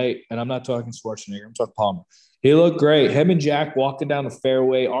great, right? And I'm not talking Schwarzenegger. I'm talking Palmer. He looked great. Him and Jack walking down the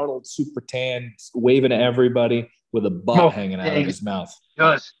fairway. Arnold super tan, waving at everybody with a butt hanging out of his mouth.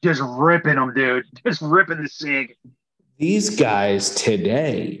 Just ripping them, dude. Just ripping the cig. These guys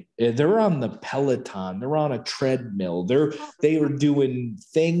today, they're on the Peloton. They're on a treadmill. They are doing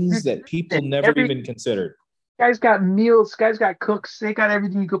things that people never even considered. Guys got meals. Guys got cooks. They got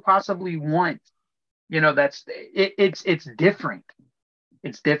everything you could possibly want. It's different.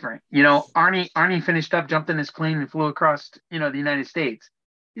 It's different. Arnie finished up, jumped in his plane, and flew across, the United States.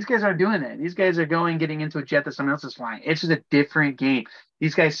 These guys aren't doing that. These guys are getting into a jet that someone else is flying. It's just a different game.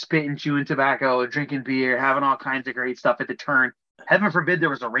 These guys spitting, chewing tobacco, drinking beer, having all kinds of great stuff at the turn. Heaven forbid there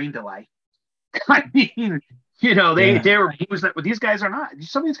was a rain delay. I mean, they were boozed up, but these guys are not.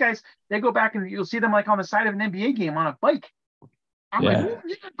 Some of these guys, they go back and you'll see them like on the side of an NBA game on a bike. I'm like,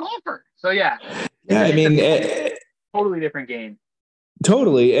 you're a golfer. So totally different game.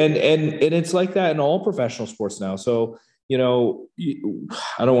 Totally. And it's like that in all professional sports now. So, I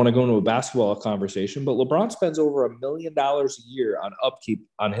don't want to go into a basketball conversation, but LeBron spends over $1 million a year on upkeep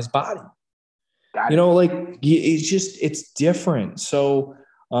on his body. It's different. So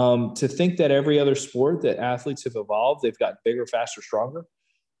to think that every other sport that athletes have evolved, they've got bigger, faster, stronger,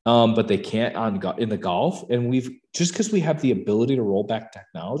 but they can't in the golf. And just because we have the ability to roll back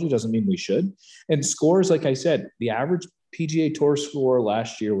technology doesn't mean we should. And scores, like I said, the average PGA Tour score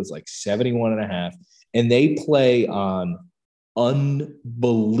last year was like 71.5. And they play on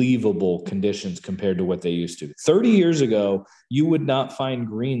unbelievable conditions compared to what they used to. 30 years ago, you would not find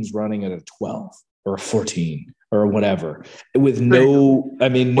greens running at a 12 or a 14 or whatever with no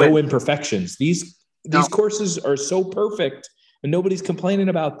imperfections. These courses are so perfect and nobody's complaining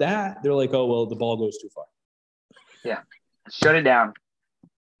about that. They're like, oh, well, the ball goes too far. Yeah. Shut it down.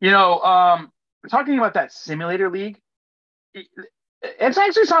 Talking about that simulator league, it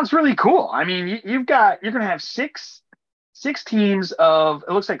actually sounds really cool. I mean, you're going to have six teams of,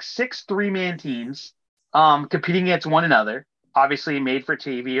 it looks like 6 3-man teams competing against one another, obviously made for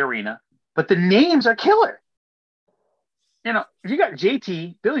TV arena, but the names are killer. You got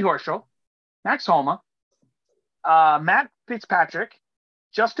JT, Billy Horschel, Max Homa, Matt Fitzpatrick,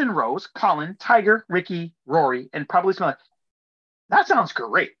 Justin Rose, Colin, Tiger, Ricky, Rory, and probably some other. That sounds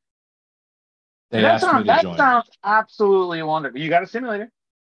great. That sounds absolutely wonderful. You got a simulator.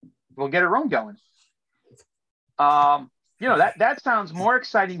 We'll get our own going. That sounds more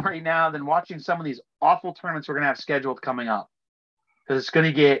exciting right now than watching some of these awful tournaments we're going to have scheduled coming up. Because it's going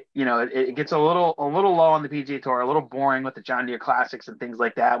to get, it gets a little low on the PGA Tour, a little boring with the John Deere Classics and things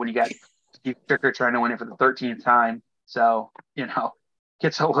like that when you got Steve Stricker trying to win it for the 13th time. So,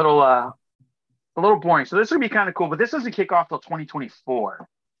 gets a little a little boring. So this would be kind of cool, but this doesn't kick off till 2024.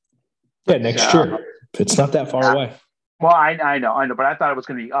 Yeah, next year. It's not that far away. Well, I know, but I thought it was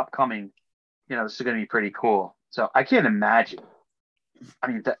going to be upcoming. This is going to be pretty cool. So I can't imagine. I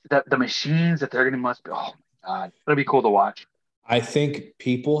mean, the machines that they're going to must be. Oh my god, it'll be cool to watch. I think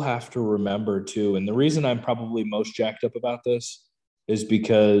people have to remember too, and the reason I'm probably most jacked up about this is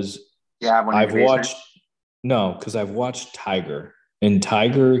because I've watched Tiger, and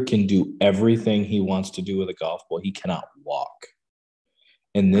Tiger can do everything he wants to do with a golf ball. He cannot walk.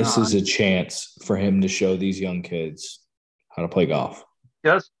 And this is a chance for him to show these young kids how to play golf.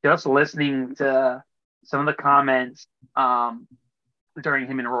 Just listening to some of the comments during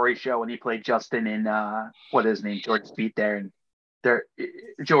him and Rory's show when he played Justin in what is his name, Jordan's feet there, and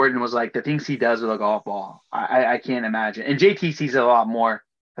Jordan was like, the things he does with a golf ball, I can't imagine. And JT sees it a lot more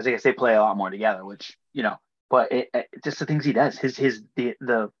because I guess they play a lot more together, which but just the things he does,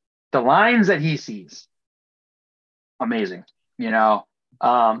 the lines that he sees, amazing.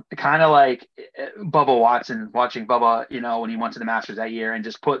 Kind of like Bubba Watson, watching Bubba, when he went to the Masters that year and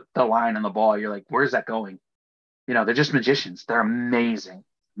just put the line on the ball. You're like, where's that going? They're just magicians. They're amazing.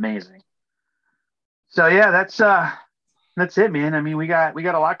 So yeah, that's it, man. I mean, we got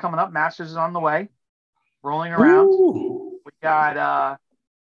a lot coming up. Masters is on the way, rolling around. Woo! We got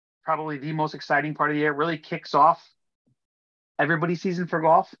probably the most exciting part of the year. It really kicks off everybody's season for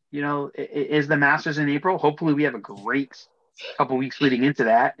golf. It is the Masters in April. Hopefully we have a great couple weeks leading into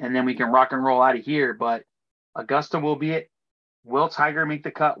that, and then we can rock and roll out of here. But Augusta will be it. Will Tiger make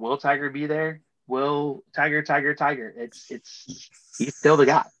the cut? Will Tiger be there? Will Tiger? He's still the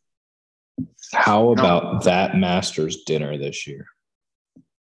guy. How about that Masters dinner this year?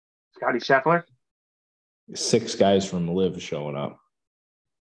 Scotty Scheffler? 6 guys from Live showing up.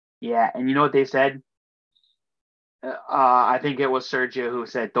 Yeah, and you know what they said? I think it was Sergio who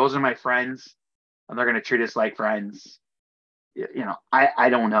said, those are my friends, and they're going to treat us like friends. I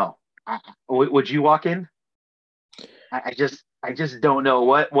don't know. Would you walk in? I just don't know.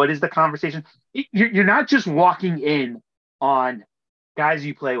 What is the conversation? You're not just walking in on guys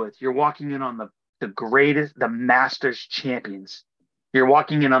you play with. You're walking in on the greatest, the Masters champions. You're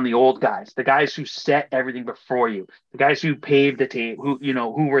walking in on the old guys, the guys who set everything before you, the guys who paved the table,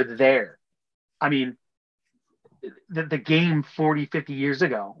 who were there. I mean, the game 40, 50 years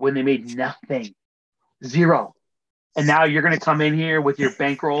ago when they made nothing, zero. And now you're going to come in here with your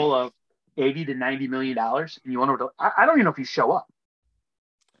bankroll of $80 to $90 million, and you want to. I don't even know if you show up.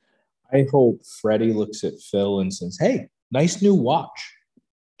 I hope Freddie looks at Phil and says, "Hey, nice new watch."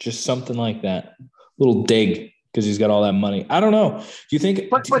 Just something like that, little dig because he's got all that money. I don't know. Do you think?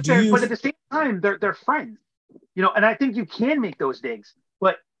 But at the same time, they're friends, And I think you can make those digs.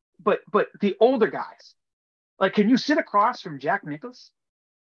 But the older guys, like, can you sit across from Jack Nicklaus?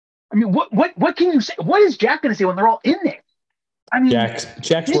 I mean, what can you say? What is Jack going to say when they're all in there? I mean,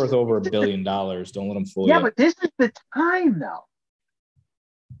 Jack's worth over $1 billion. Don't let him fool you. Yeah, but this is the time, though.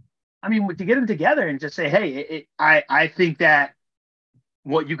 I mean, to get them together and just say, hey, I think that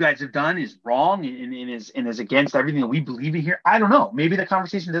what you guys have done is wrong and is against everything that we believe in here. I don't know. Maybe the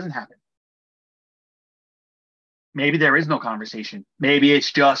conversation doesn't happen. Maybe there is no conversation. Maybe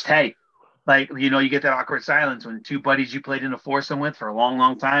it's just, hey, like, you get that awkward silence when 2 buddies you played in a foursome with for a long,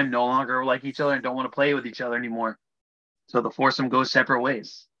 long time no longer like each other and don't want to play with each other anymore. So the foursome goes separate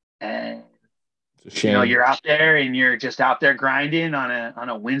ways. And, you're out there and you're just out there grinding on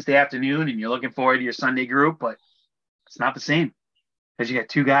a Wednesday afternoon and you're looking forward to your Sunday group, but it's not the same because you got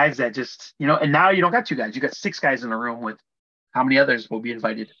 2 guys that just, and now you don't got 2 guys. You got 6 guys in the room with how many others will be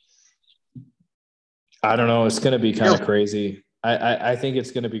invited? I don't know. It's going to be kind of crazy. I think it's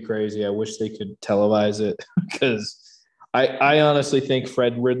going to be crazy. I wish they could televise it because I honestly think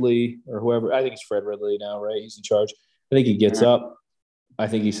Fred Ridley or whoever, I think it's Fred Ridley now, right? He's in charge. I think he gets up. I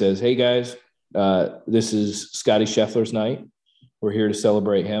think he says, hey, guys, this is Scotty Scheffler's night. We're here to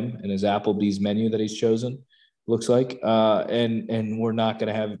celebrate him and his Applebee's menu that he's chosen, looks like. And we're not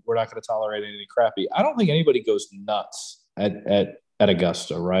going to tolerate any crappy. I don't think anybody goes nuts at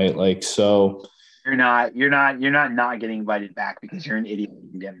Augusta, right? Like, so – You're not getting invited back because you're an idiot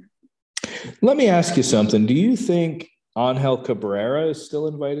again. Let me ask you something. Do you think Angel Cabrera is still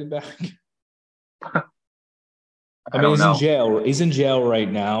invited back? I mean, he's in jail. He's in jail right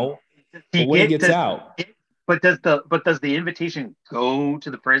now. But when he gets out. But does the invitation go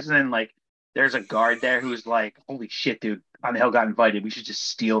to the prison? Like, there's a guard there who's like, holy shit, dude, Angel got invited. We should just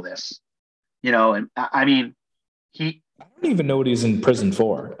steal this. And I mean, I don't even know what he's in prison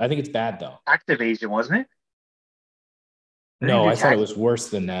for. I think it's bad, though. Tax evasion, wasn't it? No, I thought it was worse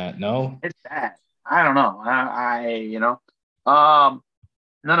than that. No? It's bad. I don't know.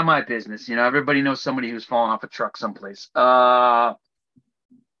 None of my business. You know, everybody knows somebody who's fallen off a truck someplace. I'll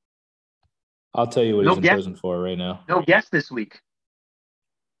tell you what No he's in guest. prison for right now. No guest this week.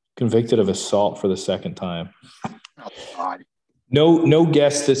 Convicted of assault for the second time. Oh God. No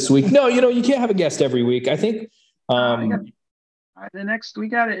guest this week. No, you can't have a guest every week. I think. The next we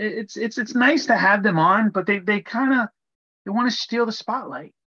got it. It's nice to have them on, but they kind of they want to steal the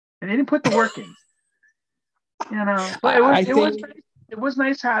spotlight, and they didn't put the work in. You know, but it was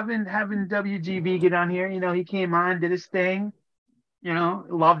nice having WGB get on here. You know, he came on, did his thing. You know,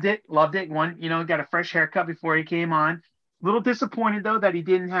 loved it. One, got a fresh haircut before he came on. A little disappointed though that he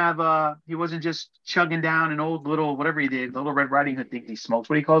didn't have he wasn't just chugging down an old little whatever he did, the little Red Riding Hood thing he smokes.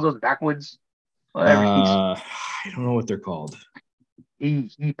 What do you call those? Backwoods? Whatever. I don't know what they're called.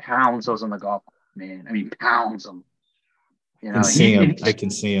 He pounds those on the golf, man. I mean, pounds them. You know, I can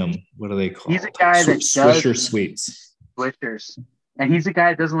see him. What are they called? He's a guy that Swisher Sweets. Swishers. And he's a guy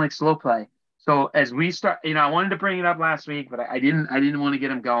that doesn't like slow play. So as we start, I wanted to bring it up last week, but I didn't want to get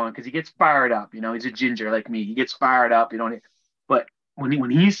him going because he gets fired up. You know, he's a ginger like me. He gets fired up. But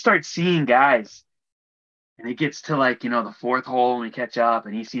when he starts seeing guys, and it gets to the fourth hole and we catch up,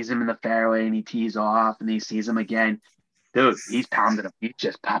 and he sees him in the fairway and he tees off, and he sees him again, dude, he's pounding him. He's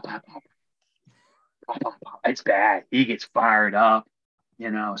just pop. It's bad. He gets fired up.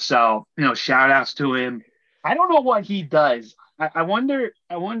 So shout outs to him. I don't know what he does. I wonder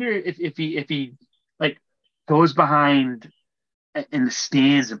if he goes behind in the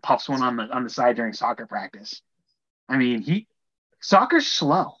stands and puffs one on the side during soccer practice. I mean, soccer's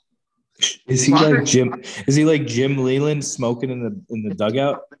slow. Is he like Jim? Is he like Jim Leland smoking in the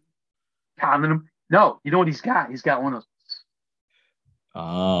dugout? Pounding him? No, you know what he's got? He's got one of those.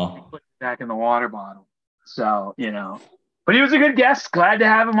 Oh. Back in the water bottle. So but he was a good guest. Glad to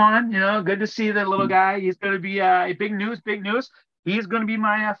have him on. Good to see that little guy. He's going to be big news. He's going to be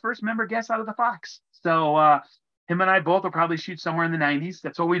my first member guest out of the Fox. So him and I both will probably shoot somewhere in the 90s.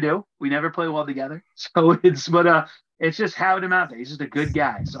 That's what we do. We never play well together. So it's just having him out there. He's just a good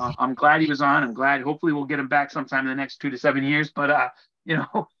guy. So I'm glad he was on. I'm glad. Hopefully we'll get him back sometime in the next 2 to 7 years. But we'll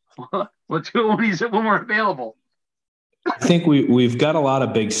do it when we're available. I think we've got a lot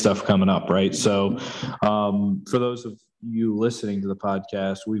of big stuff coming up, right? So for those of you listening to the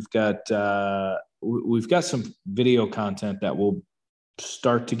podcast, we've got some video content that will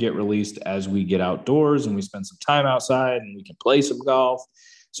start to get released as we get outdoors and we spend some time outside and we can play some golf.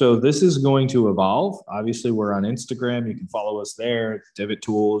 So this is going to evolve. Obviously, we're on Instagram. You can follow us there, Divot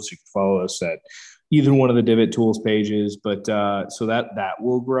Tools. You can follow us at either one of the Divot Tools pages. But so that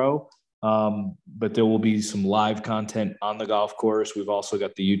will grow. But there will be some live content on the golf course. We've also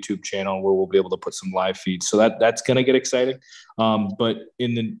got the YouTube channel where we'll be able to put some live feeds. So that's going to get exciting. But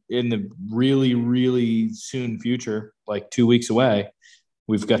in the really, really soon future, like 2 weeks away,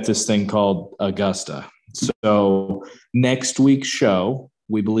 we've got this thing called Augusta. So next week's show,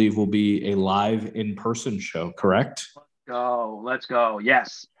 we believe will be a live in-person show, correct? Let's go.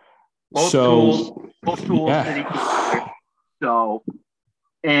 Yes. Both tools yeah. sitting together. So,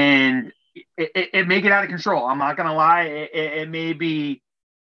 and it may get out of control. I'm not going to lie.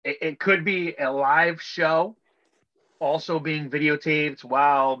 It could be a live show also being videotaped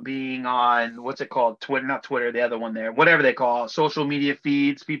while being on, what's it called? Not Twitter, the other one there, whatever they call it, social media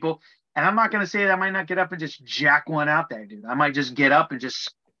feeds, people. And I'm not going to say that I might not get up and just jack one out there, dude. I might just get up and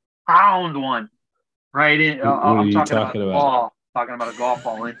just pound one right in. What are you talking about? Talking about a golf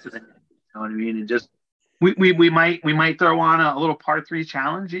ball into the, you know what I mean? And just, we might throw on a little par 3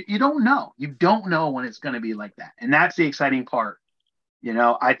 challenge. You don't know. You don't know when it's going to be like that. And that's the exciting part.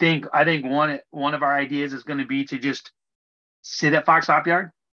 I think one of our ideas is going to be to just sit at Fox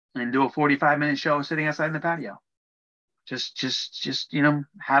Hopyard and do a 45-minute show sitting outside in the patio. Just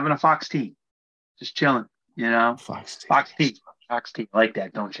having a Fox tea, just chilling, Fox tea. I like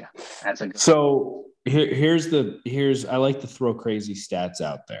that, don't you? That's a good So here's I like to throw crazy stats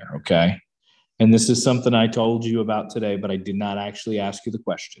out there. Okay. And this is something I told you about today, but I did not actually ask you the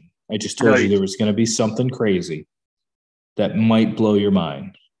question. I just told you there was going to be something crazy that might blow your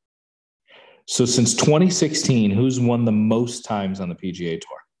mind. So since 2016, who's won the most times on the PGA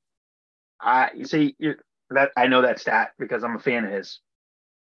Tour? You see, I know that stat because I'm a fan of his.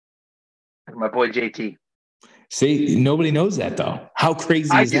 My boy JT. See, nobody knows that though. How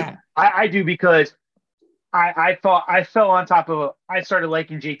crazy is that? I do because I thought I fell on top of I started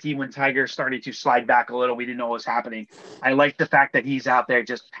liking JT when Tiger started to slide back a little. We didn't know what was happening. I like the fact that he's out there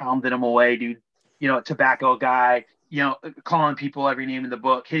just pounding him away, dude. Tobacco guy, calling people every name in the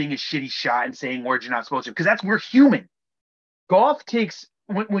book, hitting a shitty shot and saying words you're not supposed to. Because we're human. Golf takes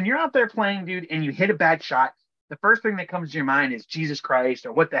when you're out there playing, dude, and you hit a bad shot, the first thing that comes to your mind is Jesus Christ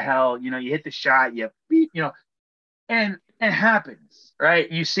or what the hell, you hit the shot, you beat, and it happens,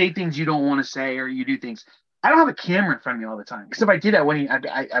 right? You say things you don't want to say, or you do things. I don't have a camera in front of me all the time because if I did, I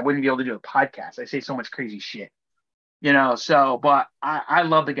wouldn't be able to do a podcast. I say so much crazy shit, So, but I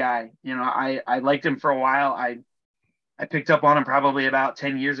love the guy. I liked him for a while. I picked up on him probably about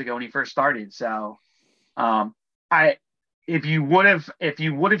 10 years ago when he first started. So, I if you would have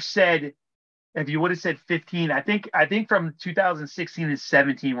said 15, I think from 2016 to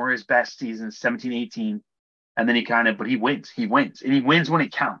 17 were his best seasons, 17, 18. And then but he wins. And he wins when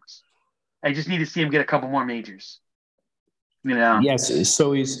it counts. I just need to see him get a couple more majors. Yes.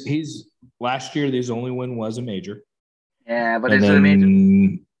 So he's last year, his only win was a major. Yeah, but is it a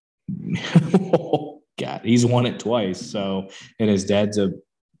major? Oh, God, he's won it twice. So, and his dad's a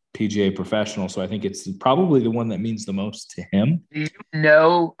PGA professional. So I think it's probably the one that means the most to him. Do you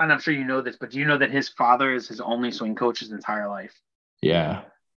know, and I'm sure you know this, but do you know that his father is his only swing coach his entire life? Yeah.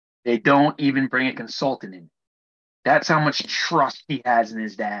 They don't even bring a consultant in. That's how much trust he has in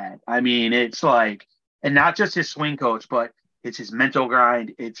his dad. I mean, it's like, and not just his swing coach, but it's his mental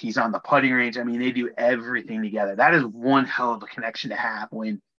grind. He's on the putting range. I mean, they do everything together. That is one hell of a connection to have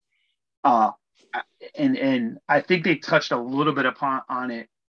when, and I think they touched a little bit on it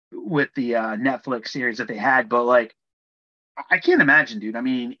with the Netflix series that they had, but like, I can't imagine, dude. I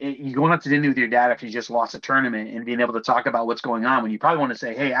mean, you going out to dinner with your dad after you just lost a tournament and being able to talk about what's going on when you probably want to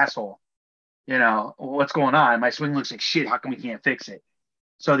say, hey, asshole, what's going on? My swing looks like shit. How come we can't fix it?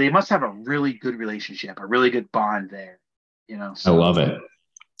 So they must have a really good relationship, a really good bond there, So. I love it.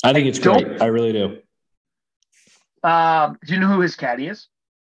 I think it's great. I really do. Do you know who his caddy is?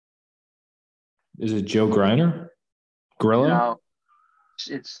 Is it Joe Griner? Gorilla? No,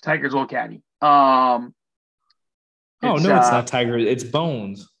 it's Tiger's old caddy. It's not Tiger. It's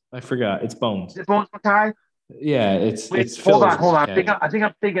Bones. I forgot. It's Bones. Is it Bones Mackay? Yeah, it's hold on. I think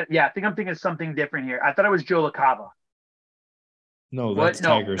I'm thinking of something different here. I thought it was Joe LaCava. No, that's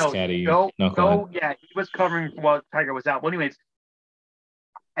Tiger's caddy. Yeah, he was covering while Tiger was out. Well, anyways,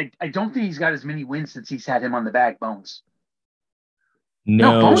 I don't think he's got as many wins since he's had him on the bag, Bones.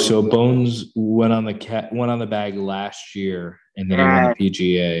 No, so Bones went on the bag last year, and then he won the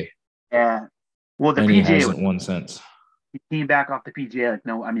PGA. Yeah, well, the and PGA he hasn't won since. He came back off the PGA. Like,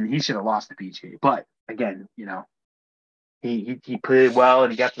 no, I mean, he should have lost the PGA, but again, he played well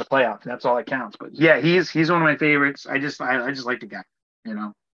and he got to the playoffs. That's all that counts. But yeah, he's one of my favorites. I just like the guy.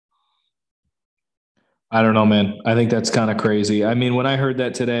 I don't know, man. I think that's kind of crazy. I mean, when I heard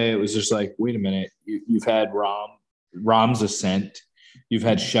that today, it was just like, wait a minute. You've had Rahm's ascent. You've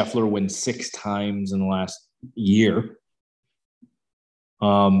had Scheffler win 6 times in the last year.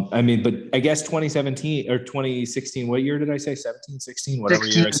 I mean, but I guess 2017 or 2016, what year did I say? 17, 16, whatever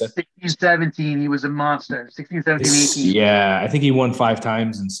 16, year I said. 16, 17, he was a monster. 16, 17, 18. Yeah, I think he won 5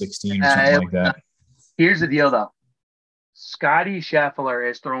 times in 16 or something like that. Here's the deal, though. Scotty Scheffler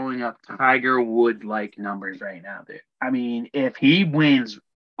is throwing up Tiger Wood-like numbers right now, dude. I mean, if he wins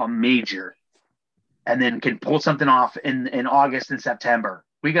a major and then can pull something off in August and September,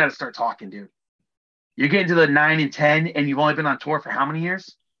 we got to start talking, dude. You're getting to the 9 and 10, and you've only been on tour for how many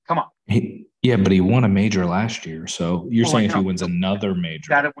years? Come on. Yeah, but he won a major last year. So you're saying if he wins another major. He's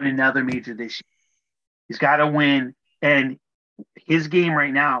got to win another major this year. He's got to win. And his game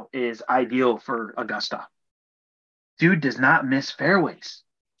right now is ideal for Augusta. Dude does not miss fairways.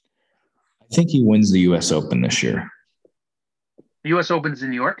 I think he wins the U.S. Open this year. The U.S. Open's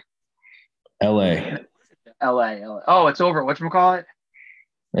in New York? L.A. Oh, it's over. Whatchamacallit?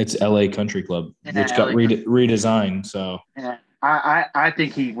 It's LA Country Club, which got redesigned. So I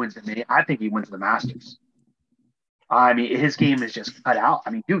think he wins I think he wins the Masters. I mean, his game is just cut out. I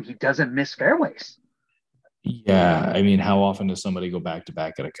mean, dude, he doesn't miss fairways. Yeah, I mean, how often does somebody go back to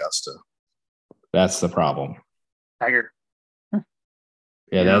back at Augusta? That's the problem. Tiger.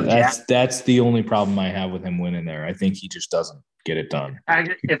 Yeah, that's the only problem I have with him winning there. I think he just doesn't get it done.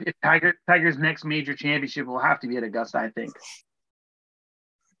 If Tiger's next major championship will have to be at Augusta, I think.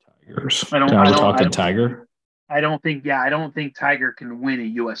 Tiger? I don't think Tiger can win a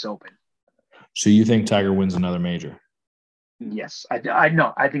U.S. Open. So you think Tiger wins another major? Yes. I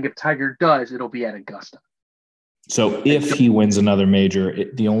know. I think if Tiger does, it'll be at Augusta. So if he wins another major,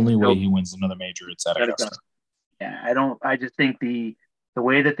 the only way he wins another major, it's at Augusta. Yeah, I just think the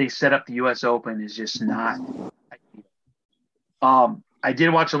way that they set up the U.S. Open is just not I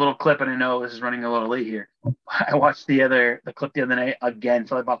did watch a little clip, and I know this is running a little late here. I watched the clip the other night again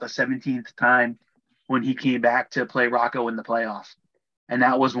for about the 17th time when he came back to play Rocco in the playoff. And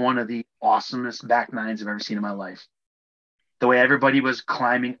that was one of the awesomest back nines I've ever seen in my life. The way everybody was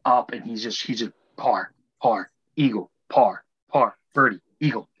climbing up, and he's just par. eagle, par, birdie,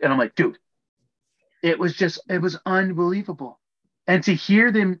 eagle. And I'm like, dude, it was unbelievable. And to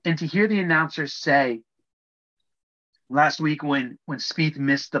hear the announcers say last week when Spieth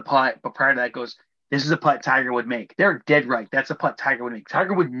missed the putt, but prior to that goes, this is a putt Tiger would make. They're dead right. That's a putt Tiger would make.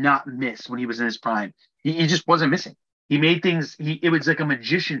 Tiger would not miss when he was in his prime. He just wasn't missing. He made things. It was like a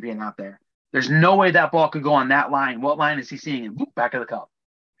magician being out there. There's no way that ball could go on that line. What line is he seeing? And whoop, back of the cup.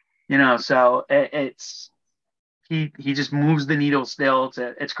 So it's he just moves the needle still.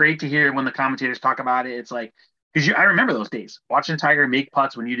 It's great to hear when the commentators talk about it. It's like because I remember those days watching Tiger make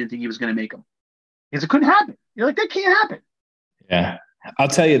putts when you didn't think he was going to make them because it couldn't happen. You're like that can't happen. Yeah, I'll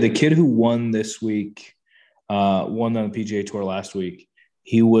tell you, the kid who won this week, won on the PGA Tour last week.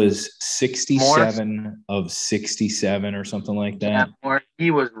 He was 67 of 67 or something like that. Yeah,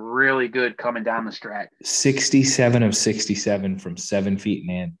 he was really good coming down the stretch. 67 of 67 from 7 feet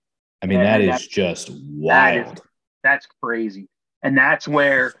and in. I mean, that is just wild. That's crazy. And that's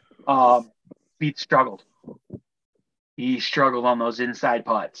where Spieth struggled. He struggled on those inside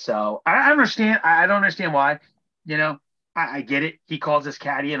putts. So I understand. I don't understand why. I get it. He calls his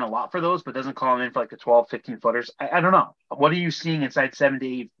caddy in a lot for those, but doesn't call him in for like the 12, 15 footers. I don't know. What are you seeing inside 7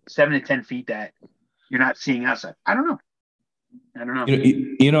 to 10 feet that you're not seeing outside? I don't know.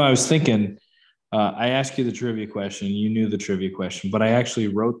 I was thinking, I asked you the trivia question. You knew the trivia question, but I actually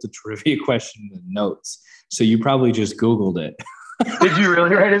wrote the trivia question in the notes. So you probably just Googled it. Did you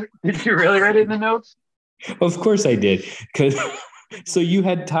really write it? Did you really write it in the notes? Of course I did. So you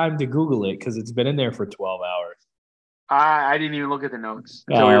had time to Google it because it's been in there for 12 hours. I didn't even look at the notes.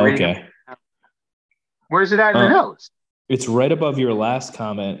 Okay. Where's it at in the notes? It's right above your last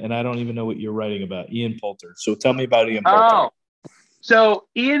comment, and I don't even know what you're writing about. Ian Poulter. So tell me about Ian Poulter. Oh, so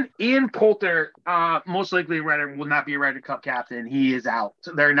Ian Poulter, most likely will not be a Ryder Cup captain. He is out.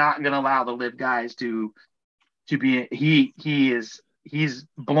 So they're not going to allow the live guys to be. He's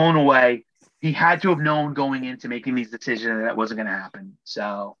blown away. He had to have known going into making these decisions that wasn't going to happen.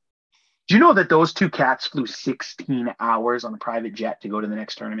 So. Do you know that those two cats flew 16 hours on a private jet to go to the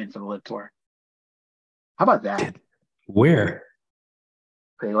next tournament for the Live Tour? How about that? Where?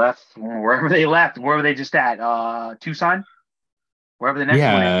 They left wherever they just at. Tucson? Wherever the next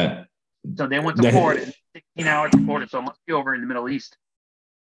one is. So they went to Florida, 16 hours to Florida, so it must be over in the Middle East.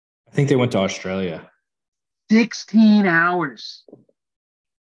 I think they went to Australia. 16 hours.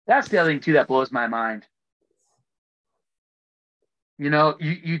 That's the other thing, too, that blows my mind.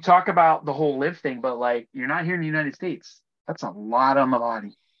 You talk about the whole live thing, but like you're not here in the United States. That's a lot on the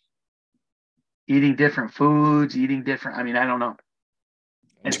body. Eating different foods, eating different. I mean, I don't know.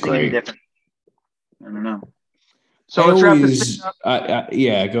 It's great. Different. I don't know. So let's wrap this thing up.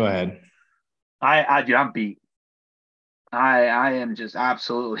 Yeah, go ahead. I'm beat. I am just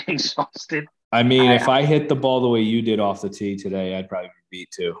absolutely exhausted. I mean, if I hit the ball the way you did off the tee today, I'd probably be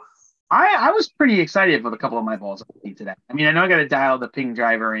beat too. I was pretty excited with a couple of my balls today. I mean, I know I got to dial the ping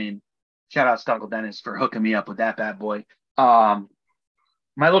driver in. Shout out Stuckle Dennis for hooking me up with that bad boy. My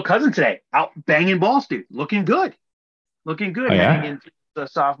little cousin today out banging balls, dude. Looking good. Heading into the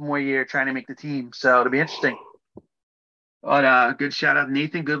sophomore year, trying to make the team. So it'll be interesting. But good shout out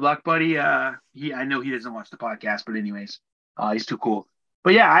Nathan. Good luck, buddy. I know he doesn't watch the podcast, but anyways, he's too cool.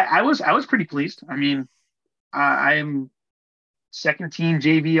 But yeah, I was pretty pleased. I mean, I am second team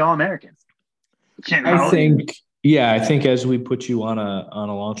JV All-American. I think as we put you on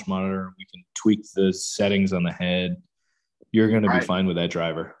a launch monitor, we can tweak the settings on the head. You're going to be fine with that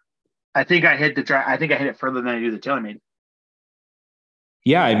driver. I think I hit it further than I do the TaylorMade.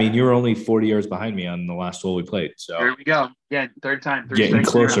 Yeah, I mean, you were only 40 yards behind me on the last hole we played. So there we go. Yeah, third time. Getting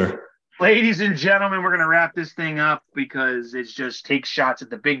closer. Ladies and gentlemen, we're going to wrap this thing up because it's just take shots at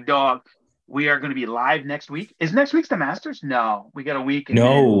the big dog. We are going to be live next week. Is next week's the Masters? No, we got a week.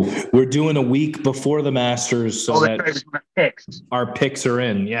 We're doing a week before the Masters, so that our picks are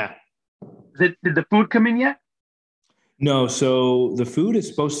in. Yeah. Did the food come in yet? No. So the food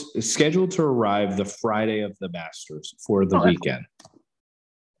is scheduled to arrive the Friday of the Masters for the weekend.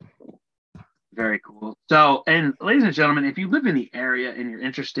 Cool. Very cool. So, and ladies and gentlemen, if you live in the area and you're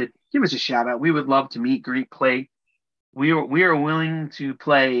interested, give us a shout out. We would love to meet, greet, play. We are willing to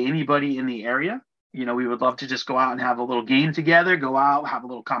play anybody in the area. We would love to just go out and have a little game together, go out, have a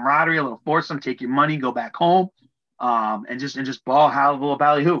little camaraderie, a little foursome, take your money, go back home, and just ball, have a little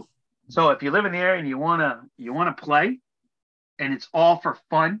ballyhoo. So if you live in the area and you wanna play, and it's all for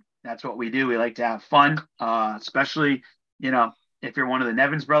fun, that's what we do. We like to have fun, especially if you're one of the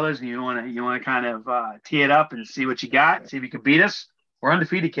Nevins brothers and you wanna kind of tee it up and see what you got, see if you can beat us. We're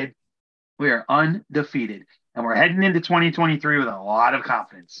undefeated, kid. We are undefeated. And we're heading into 2023 with a lot of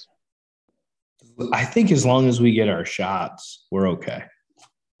confidence. I think as long as we get our shots, we're okay.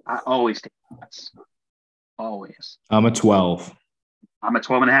 I always take shots. Always. I'm a 12. I'm a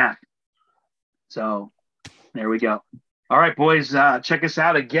 12 and a half. So there we go. All right, boys, check us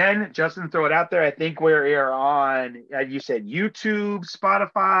out again. Justin, throw it out there. I think we're on, as you said, YouTube,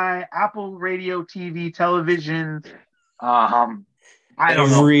 Spotify, Apple Radio, TV, television. I don't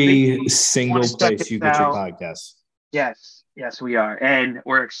know. Every single place you get your podcast. Yes, we are. And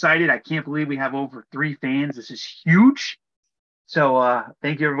we're excited. I can't believe we have over 3 fans. This is huge. So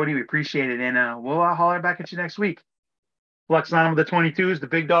thank you, everybody. We appreciate it. And we'll holler back at you next week. Flex on with the 22s, the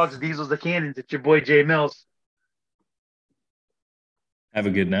big dogs, the diesels, the cannons. It's your boy, Jay Mills. Have a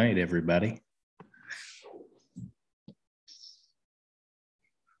good night, everybody.